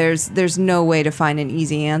nuance, and there's no way to find an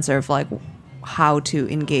easy answer of like how to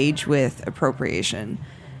engage with appropriation.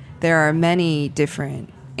 There are many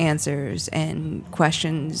different answers and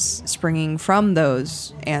questions springing from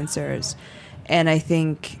those answers, and I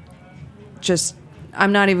think just,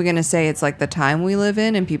 I'm not even going to say it's like the time we live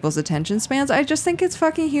in and people's attention spans. I just think it's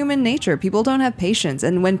fucking human nature. People don't have patience.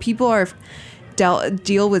 And when people are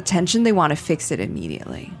deal with tension, they want to fix it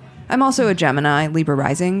immediately. I'm also a Gemini, Libra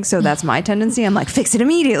rising, so that's my tendency. I'm like, fix it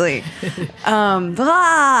immediately.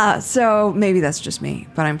 So maybe that's just me,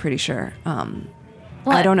 but I'm pretty sure.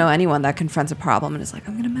 I don't know anyone that confronts a problem and is like,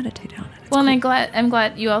 I'm going to meditate on it. It's well, cool. and I'm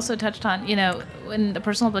glad you also touched on, when the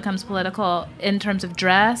personal becomes political in terms of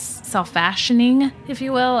dress, self-fashioning, if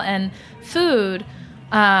you will, and food,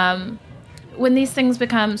 when these things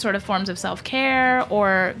become sort of forms of self-care,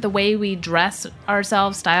 or the way we dress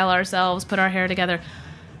ourselves, style ourselves, put our hair together,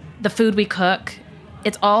 the food we cook,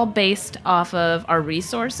 it's all based off of our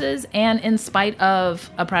resources and in spite of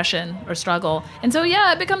oppression or struggle. And so,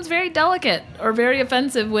 it becomes very delicate or very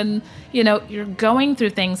offensive when, you're going through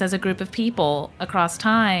things as a group of people across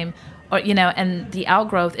time, or, and the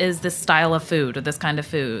outgrowth is this style of food or this kind of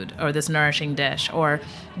food or this nourishing dish or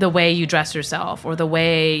the way you dress yourself or the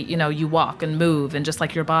way, you walk and move and just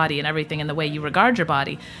like your body and everything and the way you regard your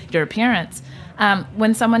body, your appearance.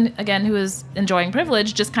 When someone, again, who is enjoying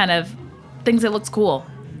privilege just kind of thinks it looks cool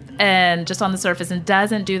and just on the surface and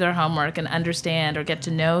doesn't do their homework and understand or get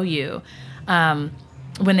to know you,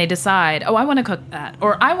 when they decide, I want to cook that,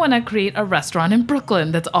 or I want to create a restaurant in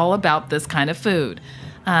Brooklyn that's all about this kind of food.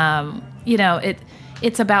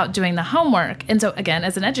 It's about doing the homework. And so, again,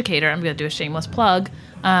 as an educator, I'm going to do a shameless plug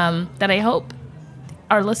that I hope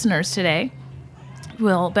our listeners today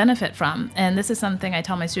will benefit from. And this is something I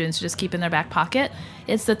tell my students to just keep in their back pocket.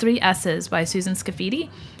 It's the 3 S's by Susan Scafidi.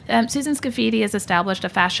 Susan Scafidi has established a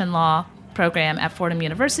fashion law program at Fordham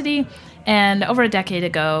University. And over a decade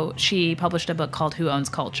ago, she published a book called Who Owns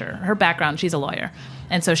Culture? Her background, she's a lawyer.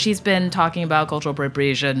 And so she's been talking about cultural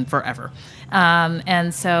appropriation forever.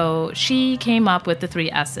 And so she came up with the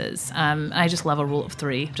 3 S's. I just love a rule of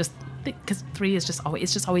 3, just because 3 is just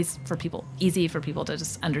always for people, easy for people to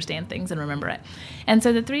just understand things and remember it. And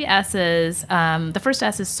so the 3 S's, the first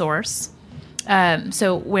S is source.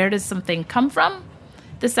 So where does something come from?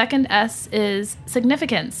 The second S is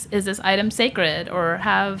significance. Is this item sacred or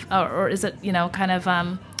is it, kind of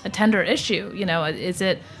a tender issue? Is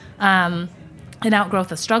it an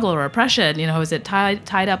outgrowth of struggle or oppression? Is it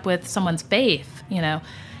tied up with someone's faith?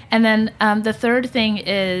 And then the third thing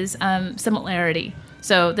is similarity.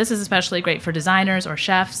 So this is especially great for designers or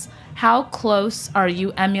chefs. How close are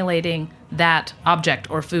you emulating that object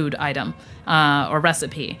or food item or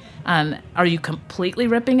recipe? Are you completely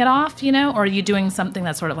ripping it off, or are you doing something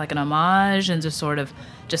that's sort of like an homage and just sort of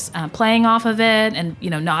just playing off of it and,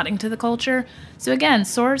 nodding to the culture? So again,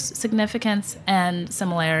 source, significance, and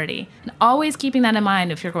similarity. And always keeping that in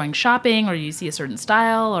mind if you're going shopping or you see a certain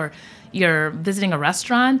style or you're visiting a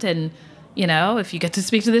restaurant and, if you get to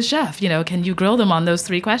speak to the chef, can you grill them on those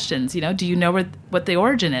 3 questions? Do you know what the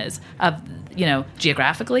origin is of,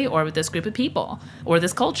 geographically or with this group of people or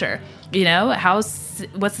this culture?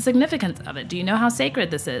 What's the significance of it? Do you know how sacred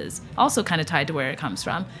this is? Also kind of tied to where it comes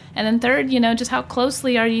from. And then third, just how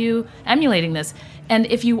closely are you emulating this? And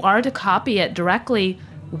if you are to copy it directly,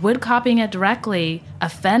 would copying it directly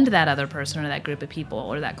offend that other person or that group of people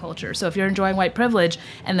or that culture? So if you're enjoying white privilege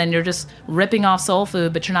and then you're just ripping off soul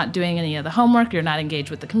food, but you're not doing any of the homework, you're not engaged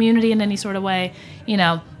with the community in any sort of way,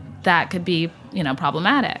 that could be,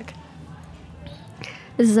 problematic.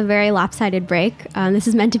 This is a very lopsided break. This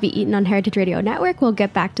is meant to be eaten on Heritage Radio Network. We'll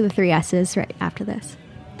get back to the 3 S's right after this.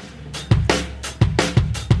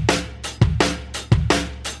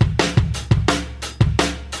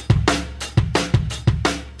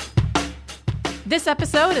 This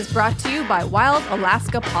episode is brought to you by Wild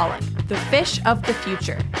Alaska Pollock, the fish of the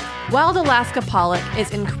future. Wild Alaska Pollock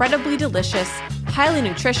is incredibly delicious, highly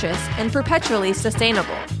nutritious, and perpetually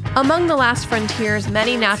sustainable. Among the last frontier's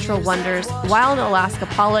many natural wonders, Wild Alaska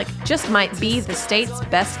Pollock just might be the state's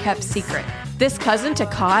best-kept secret. This cousin to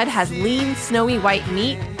cod has lean, snowy white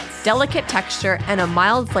meat, delicate texture, and a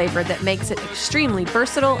mild flavor that makes it extremely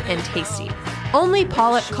versatile and tasty. Only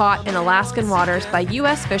pollock caught in Alaskan waters by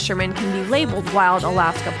U.S. fishermen can be labeled Wild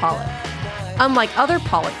Alaska Pollock. Unlike other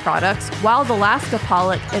pollock products, Wild Alaska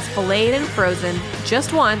Pollock is filleted and frozen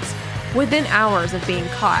just once within hours of being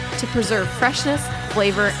caught to preserve freshness,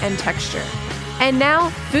 flavor, and texture. And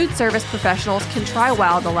now, food service professionals can try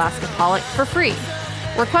Wild Alaska Pollock for free.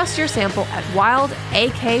 Request your sample at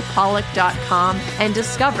wildakpollock.com and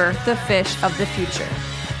discover the fish of the future.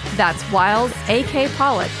 That's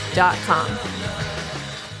wildakpollock.com.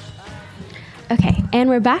 Okay, and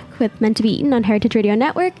we're back with Meant to Be Eaten on Heritage Radio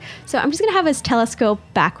Network. So I'm just going to have us telescope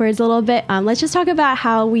backwards a little bit. Let's just talk about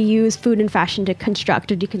how we use food and fashion to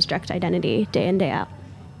construct or deconstruct identity day in, day out.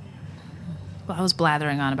 Well, I was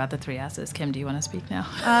blathering on about the 3 S's. Kim, do you want to speak now?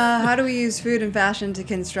 How do we use food and fashion to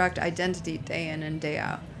construct identity day in and day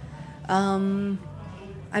out?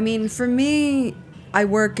 I mean, for me, I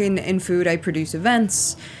work in food. I produce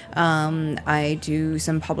events. I do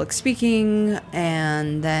some public speaking,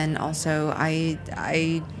 and then also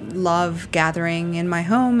I love gathering in my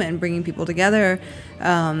home and bringing people together,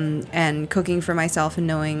 and cooking for myself and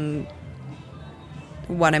knowing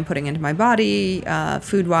what I'm putting into my body,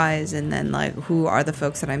 food-wise, and then like who are the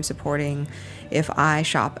folks that I'm supporting if I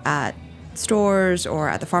shop at stores or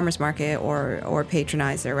at the farmers market or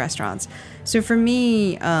patronize their restaurants. So for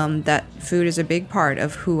me, that food is a big part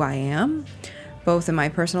of who I am, both in my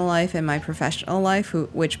personal life and my professional life,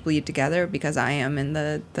 which bleed together because I am in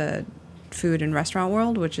the food and restaurant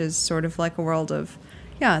world, which is sort of like a world of,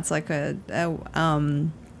 it's like it's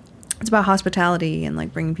about hospitality and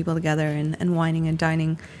like bringing people together and wining and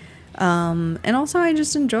dining. And also I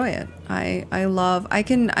just enjoy it. I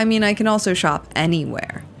can also shop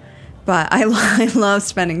anywhere, but I love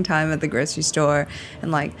spending time at the grocery store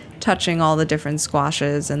and like touching all the different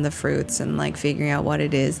squashes and the fruits and like figuring out what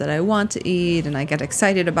it is that I want to eat. And I get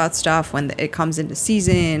excited about stuff when it comes into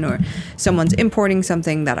season or someone's importing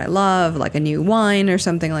something that I love, like a new wine or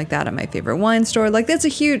something like that at my favorite wine store. Like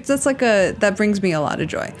that brings me a lot of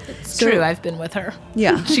joy. It's true. I've been with her.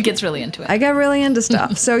 Yeah. She gets really into it. I get really into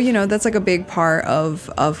stuff. So, that's like a big part of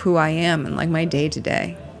who I am and like my day to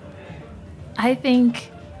day. I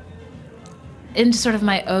think in sort of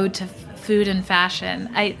my ode to food and fashion,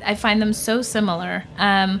 I find them so similar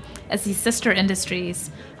as these sister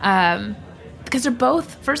industries because they're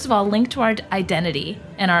both, first of all, linked to our identity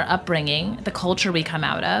and our upbringing, the culture we come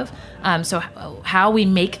out of. So how we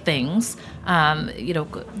make things,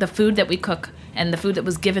 the food that we cook and the food that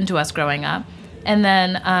was given to us growing up, and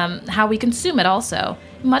then how we consume it also.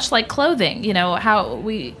 Much like clothing, how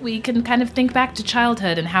we can kind of think back to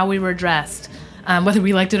childhood and how we were dressed. Whether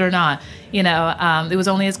we liked it or not, it was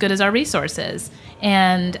only as good as our resources.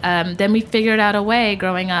 And then we figured out a way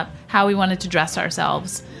growing up how we wanted to dress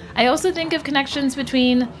ourselves. I also think of connections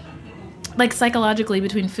between, like psychologically,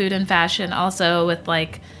 between food and fashion, also with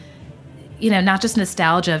like, not just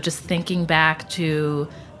nostalgia of just thinking back to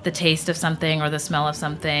the taste of something or the smell of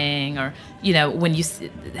something, or when you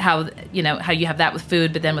how you have that with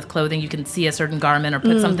food, but then with clothing you can see a certain garment or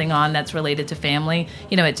put something on that's related to family.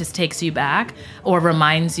 It just takes you back or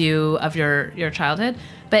reminds you of your childhood.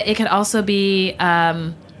 But it could also be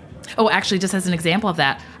actually, just as an example of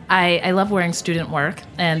that, I love wearing student work,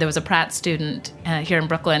 and there was a Pratt student here in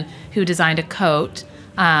Brooklyn who designed a coat.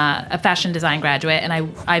 A fashion design graduate, and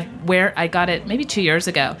I got it maybe 2 years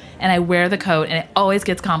ago, and I wear the coat, and it always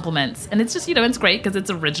gets compliments, and it's just it's great because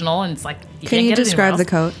it's original, and it's like Can you describe the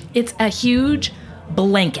coat? It's a huge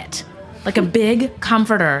blanket, like a big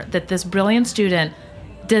comforter that this brilliant student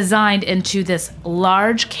designed into this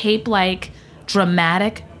large cape-like,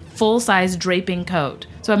 dramatic, full-size draping coat.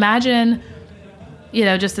 So imagine,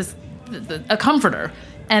 just a comforter.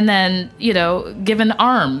 And then, given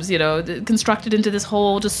arms, constructed into this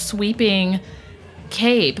whole just sweeping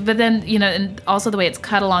cape. But then, and also the way it's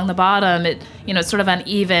cut along the bottom, it's sort of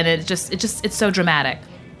uneven. It's so dramatic.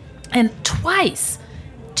 And twice,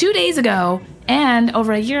 2 days ago and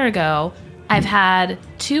over a year ago, I've had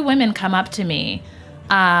 2 women come up to me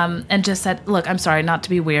and just said, "Look, I'm sorry, not to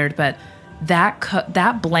be weird, but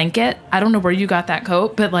that blanket, I don't know where you got that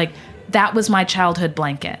coat, but like that was my childhood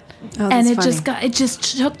blanket." Oh, and it funny.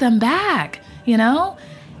 just took them back,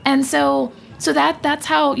 and so that's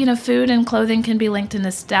how food and clothing can be linked to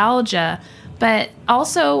nostalgia, but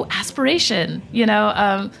also aspiration.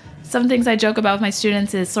 Some things I joke about with my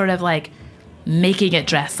students is sort of like making it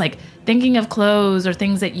dress, like thinking of clothes or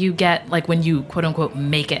things that you get like when you quote unquote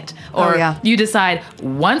make it, or you decide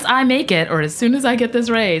once I make it, or as soon as I get this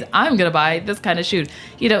raise, I'm going to buy this kind of shoe.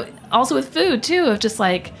 Also with food too, of just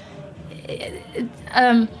like,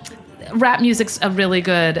 rap music's a really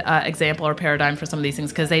good example or paradigm for some of these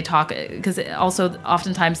things, because also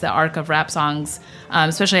oftentimes the arc of rap songs,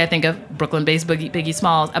 especially I think of Brooklyn-based Biggie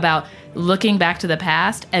Smalls, about looking back to the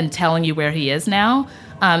past and telling you where he is now.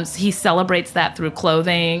 So he celebrates that through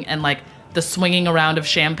clothing and like the swinging around of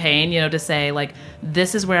champagne, to say like,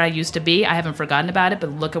 this is where I used to be. I haven't forgotten about it, but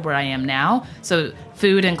look at where I am now. So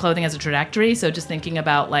food and clothing as a trajectory. So just thinking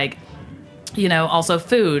about like, also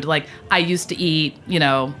food, like I used to eat,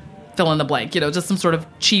 fill in the blank, just some sort of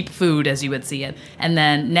cheap food as you would see it. And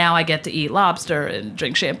then now I get to eat lobster and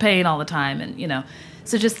drink champagne all the time. And,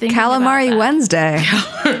 so just thinking Calamari about that. Wednesday.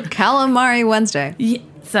 Calamari Wednesday. Yeah,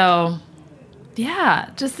 so, yeah,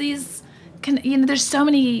 just these, there's so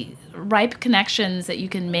many ripe connections that you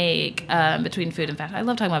can make between food and fashion. I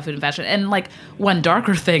love talking about food and fashion. And like one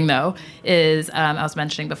darker thing though is, I was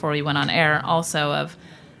mentioning before we went on air also of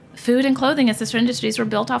food and clothing as sister industries were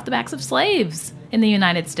built off the backs of slaves in the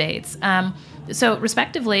United States. So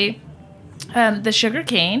respectively, the sugar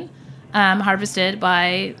cane harvested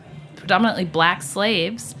by predominantly black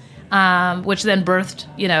slaves, which then birthed,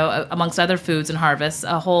 amongst other foods and harvests,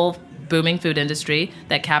 a whole booming food industry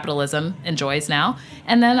that capitalism enjoys now.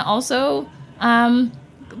 And then also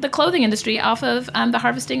the clothing industry off of the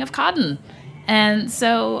harvesting of cotton. And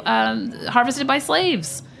so harvested by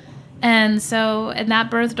slaves. And that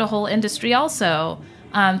birthed a whole industry also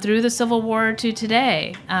through the Civil War to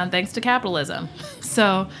today, thanks to capitalism.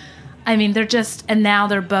 So, I mean, and now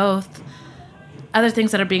they're both, other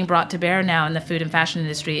things that are being brought to bear now in the food and fashion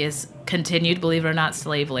industry is continued, believe it or not,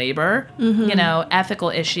 slave labor, ethical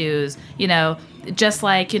issues, just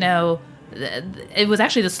like, it was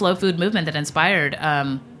actually the slow food movement that inspired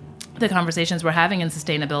the conversations we're having in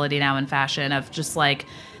sustainability now in fashion, of just like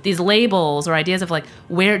these labels or ideas of like,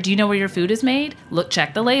 where do you know where your food is made?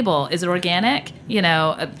 Check the label. Is it organic?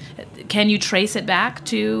 Can you trace it back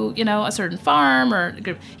to, a certain farm or,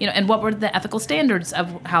 and what were the ethical standards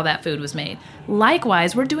of how that food was made?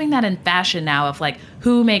 Likewise, we're doing that in fashion now of like,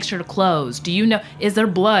 who makes your clothes? Do you know, is there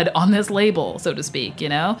blood on this label, so to speak,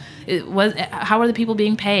 how are the people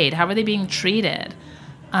being paid? How are they being treated?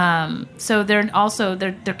 So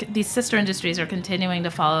these sister industries are continuing to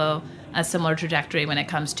follow a similar trajectory when it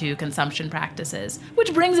comes to consumption practices,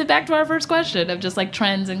 which brings it back to our first question of just like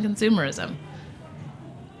trends and consumerism.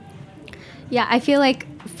 Yeah, I feel like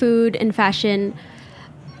food and fashion,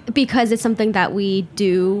 because it's something that we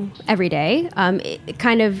do every day, it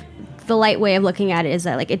kind of, the light way of looking at it is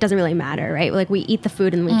that like it doesn't really matter, right? Like we eat the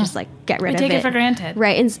food and we just like get rid of it. We take it for granted.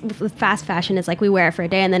 Right, and with fast fashion, it's like we wear it for a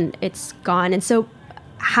day and then it's gone. And so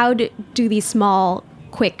how do these small,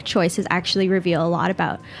 quick choices actually reveal a lot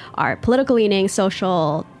about our political leanings,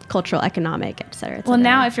 social, cultural, economic, et cetera, et cetera? Well,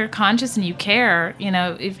 now if you're conscious and you care, you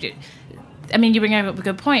bring up a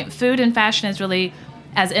good point. Food and fashion is really,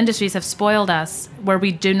 as industries have spoiled us, where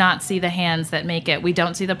we do not see the hands that make it. We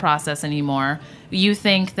don't see the process anymore. You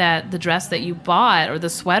think that the dress that you bought or the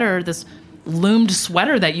sweater, this loomed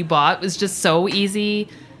sweater that you bought, was just so easy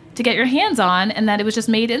to get your hands on, and that it was just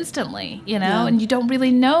made instantly, and you don't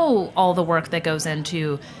really know all the work that goes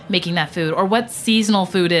into making that food, or what seasonal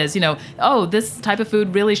food is, this type of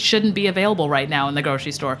food really shouldn't be available right now in the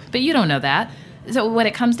grocery store, but you don't know that. So what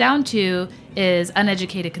it comes down to is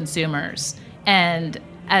uneducated consumers, and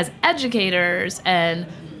as educators and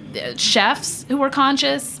chefs who are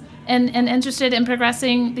conscious and interested in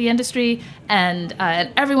progressing the industry, and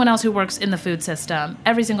everyone else who works in the food system,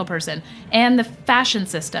 every single person, and the fashion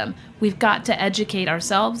system, we've got to educate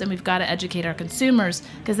ourselves and we've got to educate our consumers,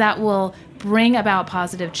 because that will bring about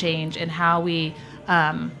positive change in how we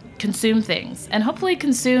consume things, and hopefully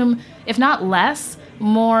consume, if not less,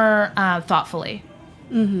 more thoughtfully.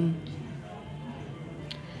 Mm-hmm.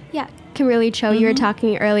 Yeah, Kimberly, Chou, you were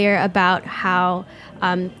talking earlier about how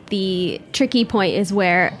the tricky point is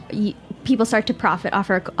where people start to profit off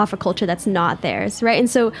a culture that's not theirs, right? And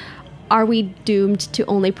so are we doomed to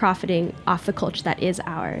only profiting off the culture that is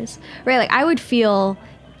ours, right? Like I would feel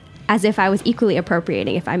as if I was equally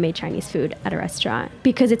appropriating if I made Chinese food at a restaurant,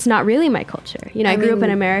 because it's not really my culture. I grew up in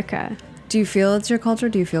America. Do you feel it's your culture?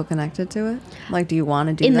 Do you feel connected to it? Like, do you want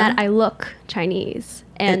to do that? In that I look Chinese.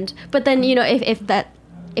 But then,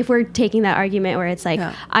 if we're taking that argument where it's like,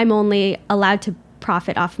 I'm only allowed to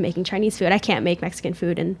profit off making Chinese food, I can't make Mexican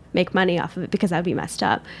food and make money off of it because that would be messed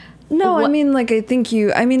up. No, I mean, like,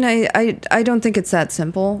 I don't think it's that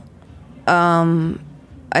simple.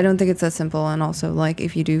 I don't think it's that simple. And also, like,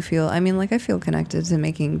 if you do feel, I mean, like, I feel connected to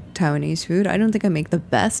making Taiwanese food. I don't think I make the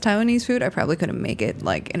best Taiwanese food. I probably couldn't make it,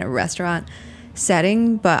 like, in a restaurant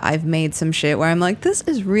setting, but I've made some shit where I'm like, this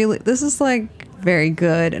is like very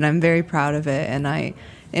good, and I'm very proud of it. And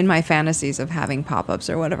in my fantasies of having pop-ups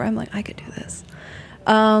or whatever, I'm like, I could do this.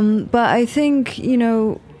 But I think,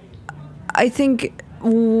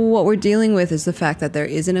 what we're dealing with is the fact that there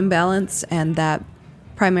is an imbalance, and that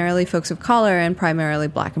primarily folks of color and primarily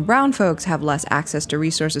Black and brown folks have less access to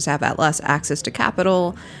resources, have less access to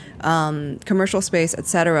capital, commercial space,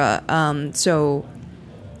 etc. So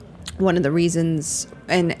one of the reasons,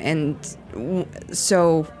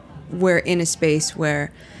 so we're in a space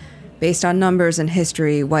where, based on numbers and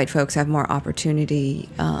history, white folks have more opportunity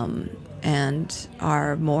and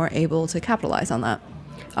are more able to capitalize on that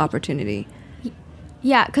opportunity.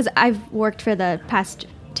 Yeah, because I've worked for the past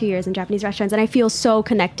 2 years in Japanese restaurants, and I feel so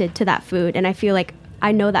connected to that food, and I feel like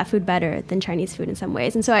I know that food better than Chinese food in some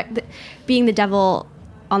ways. And so being the devil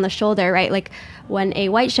on the shoulder, right, like when a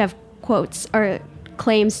white chef quotes or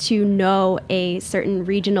claims to know a certain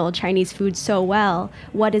regional Chinese food so well,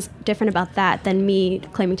 what is different about that than me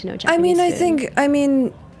claiming to know Japanese food?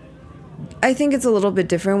 I think it's a little bit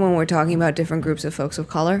different when we're talking about different groups of folks of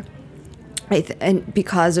color. And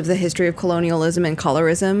because of the history of colonialism and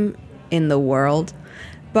colorism in the world.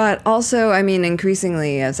 But also, I mean,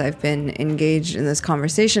 increasingly, as I've been engaged in this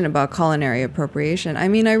conversation about culinary appropriation, I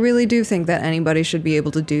mean, I really do think that anybody should be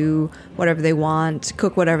able to do whatever they want,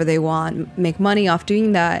 cook whatever they want, make money off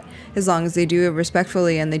doing that, as long as they do it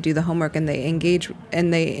respectfully and they do the homework and they engage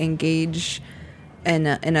in a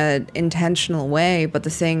intentional way. But the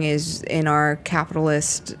thing is, in our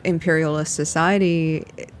capitalist, imperialist society,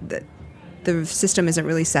 the system isn't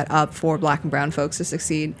really set up for Black and brown folks to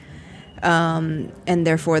succeed. And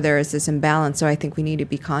therefore there is this imbalance. So I think we need to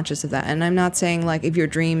be conscious of that. And I'm not saying, like, if your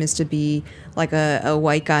dream is to be like a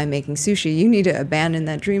white guy making sushi, you need to abandon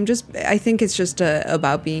that dream. I think it's just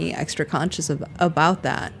about being extra conscious about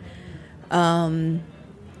that. And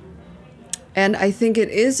I think it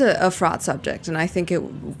is a fraught subject, and I think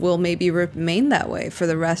it will maybe remain that way for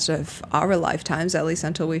the rest of our lifetimes, at least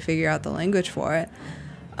until we figure out the language for it.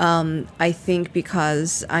 I think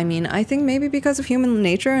maybe because of human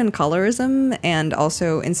nature and colorism and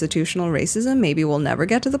also institutional racism, maybe we'll never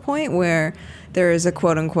get to the point where there is a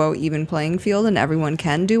quote unquote even playing field and everyone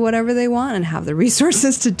can do whatever they want and have the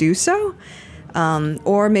resources to do so.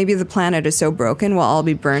 Or maybe the planet is so broken we'll all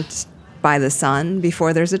be burnt by the sun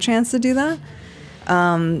before there's a chance to do that.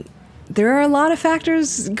 There are a lot of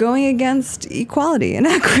factors going against equality and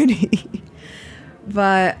equity.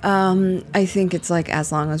 But I think it's like,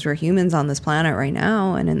 as long as we're humans on this planet right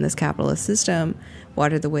now and in this capitalist system,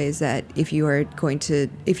 what are the ways that if you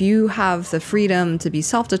have the freedom to be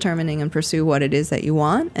self-determining and pursue what it is that you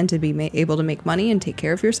want, and to be able to make money and take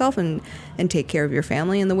care of yourself and take care of your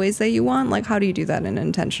family in the ways that you want, like, how do you do that in an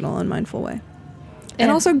intentional and mindful way? And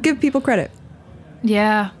also give people credit.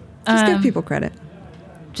 Yeah. Just give people credit.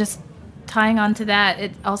 Just tying on to that,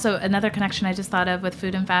 it also, another connection I just thought of with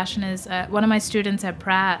food and fashion is one of my students at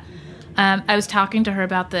Pratt. I was talking to her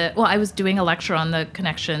about I was doing a lecture on the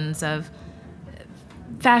connections of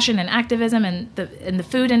fashion and activism and the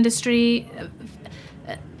food industry.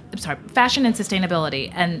 Fashion and sustainability,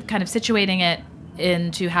 and kind of situating it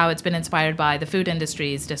into how it's been inspired by the food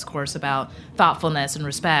industry's discourse about thoughtfulness and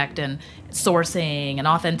respect and sourcing and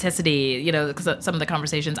authenticity, because some of the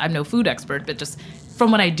conversations, I'm no food expert, but just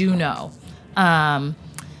from what I do know.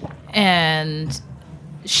 And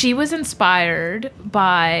she was inspired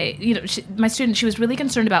by, my student, she was really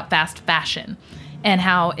concerned about fast fashion and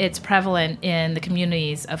how it's prevalent in the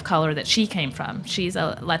communities of color that she came from. She's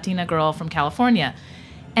a Latina girl from California.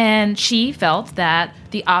 And she felt that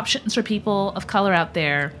the options for people of color out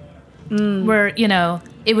there were,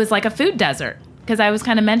 it was like a food desert. Because I was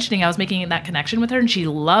kind of mentioning, I was making that connection with her, and she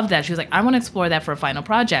loved that. She was like, I want to explore that for a final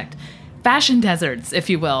project. Fashion deserts, if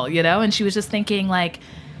you will, And she was just thinking, like,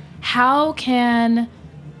 how can,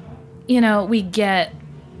 we get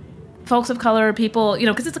folks of color, people,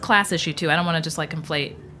 because it's a class issue, too. I don't want to just, like,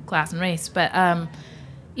 conflate class and race. But,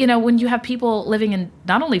 when you have people living in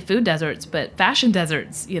not only food deserts, but fashion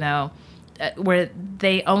deserts, where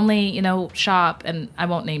they only, shop, and I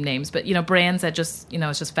won't name names, but, brands that just,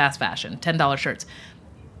 it's just fast fashion, $10 shirts.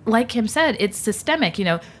 Like Kim said, it's systemic,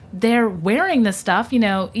 they're wearing this stuff,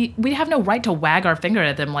 we have no right to wag our finger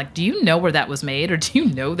at them. Like, do you know where that was made? Or do you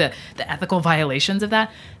know the ethical violations of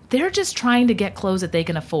that? They're just trying to get clothes that they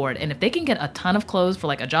can afford. And if they can get a ton of clothes for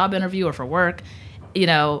like a job interview or for work,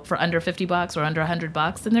 for under $50 or under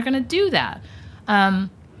 $100, then they're going to do that.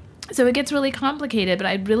 So it gets really complicated, but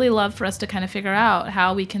I'd really love for us to kind of figure out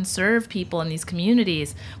how we can serve people in these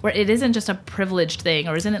communities where it isn't just a privileged thing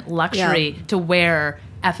or isn't it luxury to wear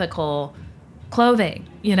ethical clothing,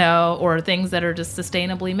 or things that are just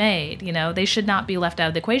sustainably made. They should not be left out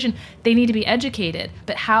of the equation. They need to be educated.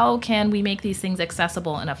 But how can we make these things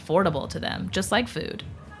accessible and affordable to them, just like food?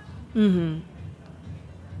 Mm-hmm.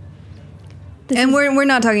 And we're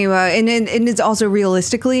not talking about, and it's also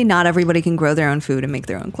realistically, not everybody can grow their own food and make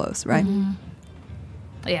their own clothes, right?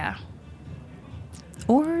 Mm-hmm. Yeah.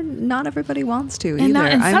 Or not everybody wants to and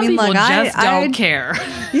either. Some people just don't care.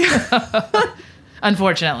 Yeah.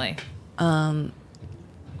 Unfortunately. Can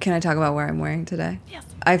I talk about where I'm wearing today? Yes.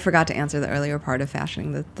 I forgot to answer the earlier part of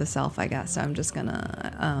fashioning the self, I guess. So I'm just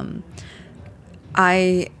gonna.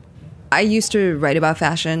 I used to write about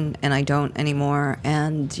fashion, and I don't anymore,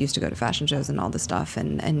 and used to go to fashion shows and all this stuff,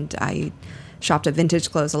 and I shopped at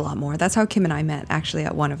vintage clothes a lot more. That's how Kim and I met, actually,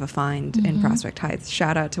 at One of a Find in Prospect Heights.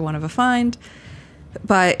 Shout out to One of a Find.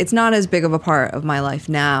 But it's not as big of a part of my life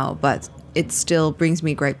now, but it still brings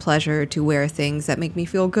me great pleasure to wear things that make me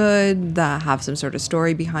feel good, that have some sort of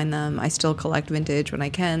story behind them. I still collect vintage when I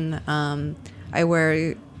can.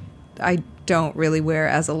 I don't really wear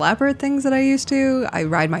as elaborate things that I used to. I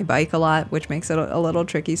ride my bike a lot, which makes it a little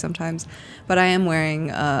tricky sometimes. But I am wearing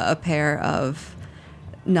a pair of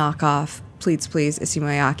knockoff Pleats Please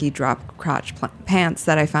Isumayaki drop crotch pants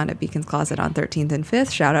that I found at Beacon's Closet on 13th and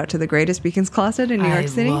 5th. Shout out to the greatest Beacon's Closet in New York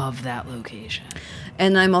City. I love that location.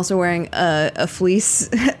 And I'm also wearing a fleece.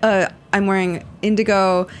 I'm wearing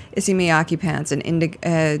indigo Isumayaki pants and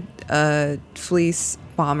a fleece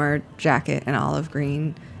bomber jacket in olive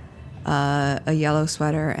green, a yellow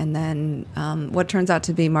sweater, and then what turns out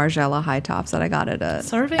to be Margiela high tops that I got at a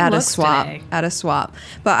swap. Today. At a swap.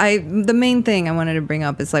 But the main thing I wanted to bring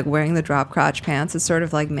up is like wearing the drop crotch pants. It's sort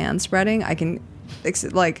of like man spreading. I can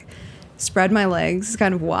spread my legs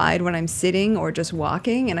kind of wide when I'm sitting or just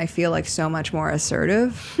walking, and I feel like so much more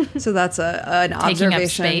assertive. So that's an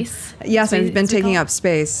observation. Taking up space? Yes, I've been taking up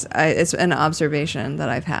space. It's an observation that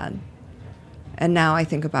I've had. And now I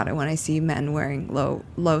think about it when I see men wearing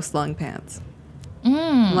low slung pants.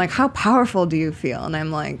 I'm like, how powerful do you feel? And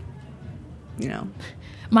I'm like,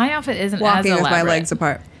 my outfit isn't walking as elaborate. with my legs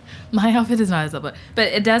apart. My outfit is not as elaborate, but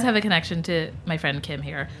it does have a connection to my friend Kim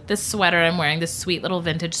here. This sweater I'm wearing, this sweet little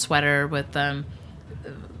vintage sweater with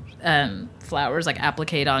flowers like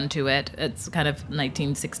appliqued onto it. It's kind of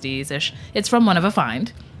 1960s-ish. It's from One of a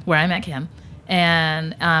Find, where I met Kim.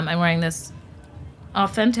 And I'm wearing this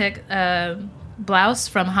authentic blouse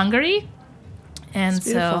from Hungary. And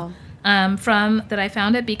so that I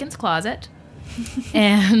found at Beacon's Closet.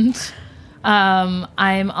 And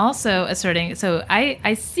I'm also asserting, so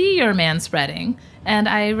I see your man spreading, and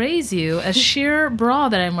I raise you a sheer bra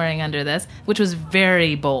that I'm wearing under this, which was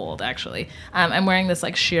very bold, actually. I'm wearing this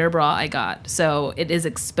like sheer bra I got, so it is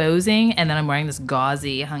exposing, and then I'm wearing this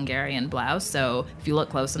gauzy Hungarian blouse, so if you look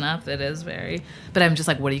close enough, it is very, but I'm just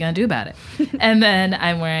like, what are you going to do about it? And then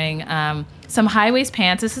I'm wearing some high-waist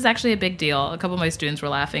pants. This is actually a big deal. A couple of my students were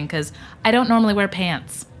laughing, because I don't normally wear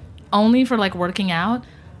pants, only for like working out.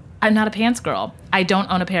 I'm not a pants girl. I don't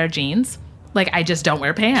own a pair of jeans. Like, I just don't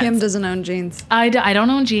wear pants. Kim doesn't own jeans. I don't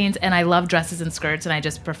own jeans, and I love dresses and skirts, and I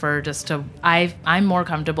just prefer I'm more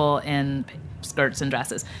comfortable in skirts and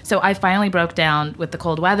dresses. So I finally broke down with the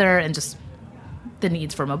cold weather and just the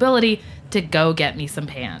needs for mobility to go get me some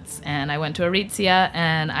pants. And I went to Aritzia,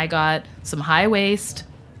 and I got some high-waist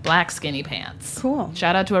black skinny pants. Cool.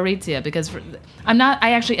 Shout out to Aritzia, because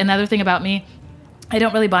another thing about me, I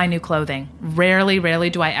don't really buy new clothing. Rarely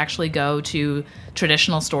do I actually go to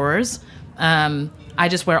traditional stores. I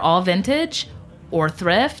just wear all vintage or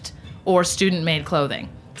thrift or student-made clothing.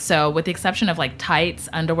 So with the exception of like tights,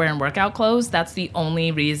 underwear, and workout clothes, that's the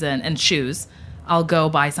only reason, and shoes, I'll go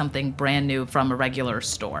buy something brand new from a regular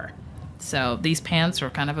store. So these pants are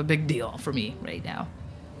kind of a big deal for me right now.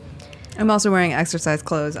 I'm also wearing exercise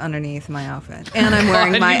clothes underneath my outfit, and I'm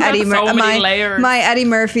wearing my Eddie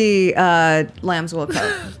Murphy lamb's wool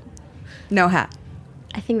coat. No hat.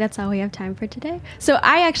 I think that's all we have time for today. So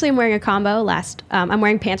I actually am wearing a combo. I'm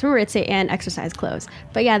wearing pants from Aritzia and exercise clothes.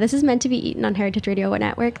 But yeah, this is Meant to Be Eaten on Heritage Radio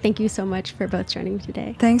Network. Thank you so much for both joining me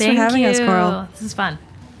today. Thanks for having us, Coral. This is fun.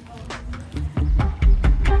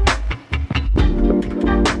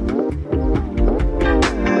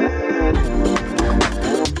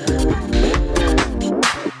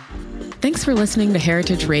 Thanks for listening to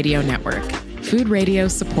Heritage Radio Network, food radio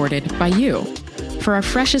supported by you. For our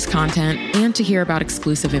freshest content and to hear about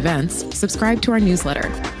exclusive events, subscribe to our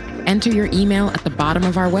newsletter. Enter your email at the bottom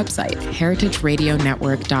of our website,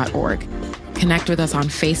 heritageradionetwork.org. Connect with us on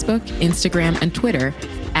Facebook, Instagram, and Twitter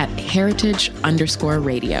at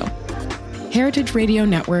heritage_radio. Heritage Radio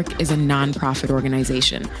Network is a nonprofit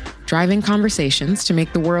organization driving conversations to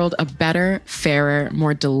make the world a better, fairer,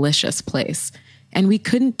 more delicious place. And we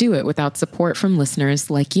couldn't do it without support from listeners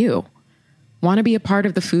like you. Want to be a part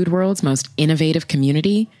of the food world's most innovative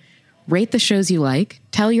community? Rate the shows you like,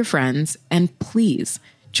 tell your friends, and please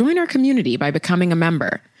join our community by becoming a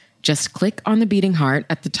member. Just click on the beating heart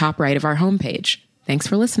at the top right of our homepage. Thanks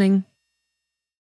for listening.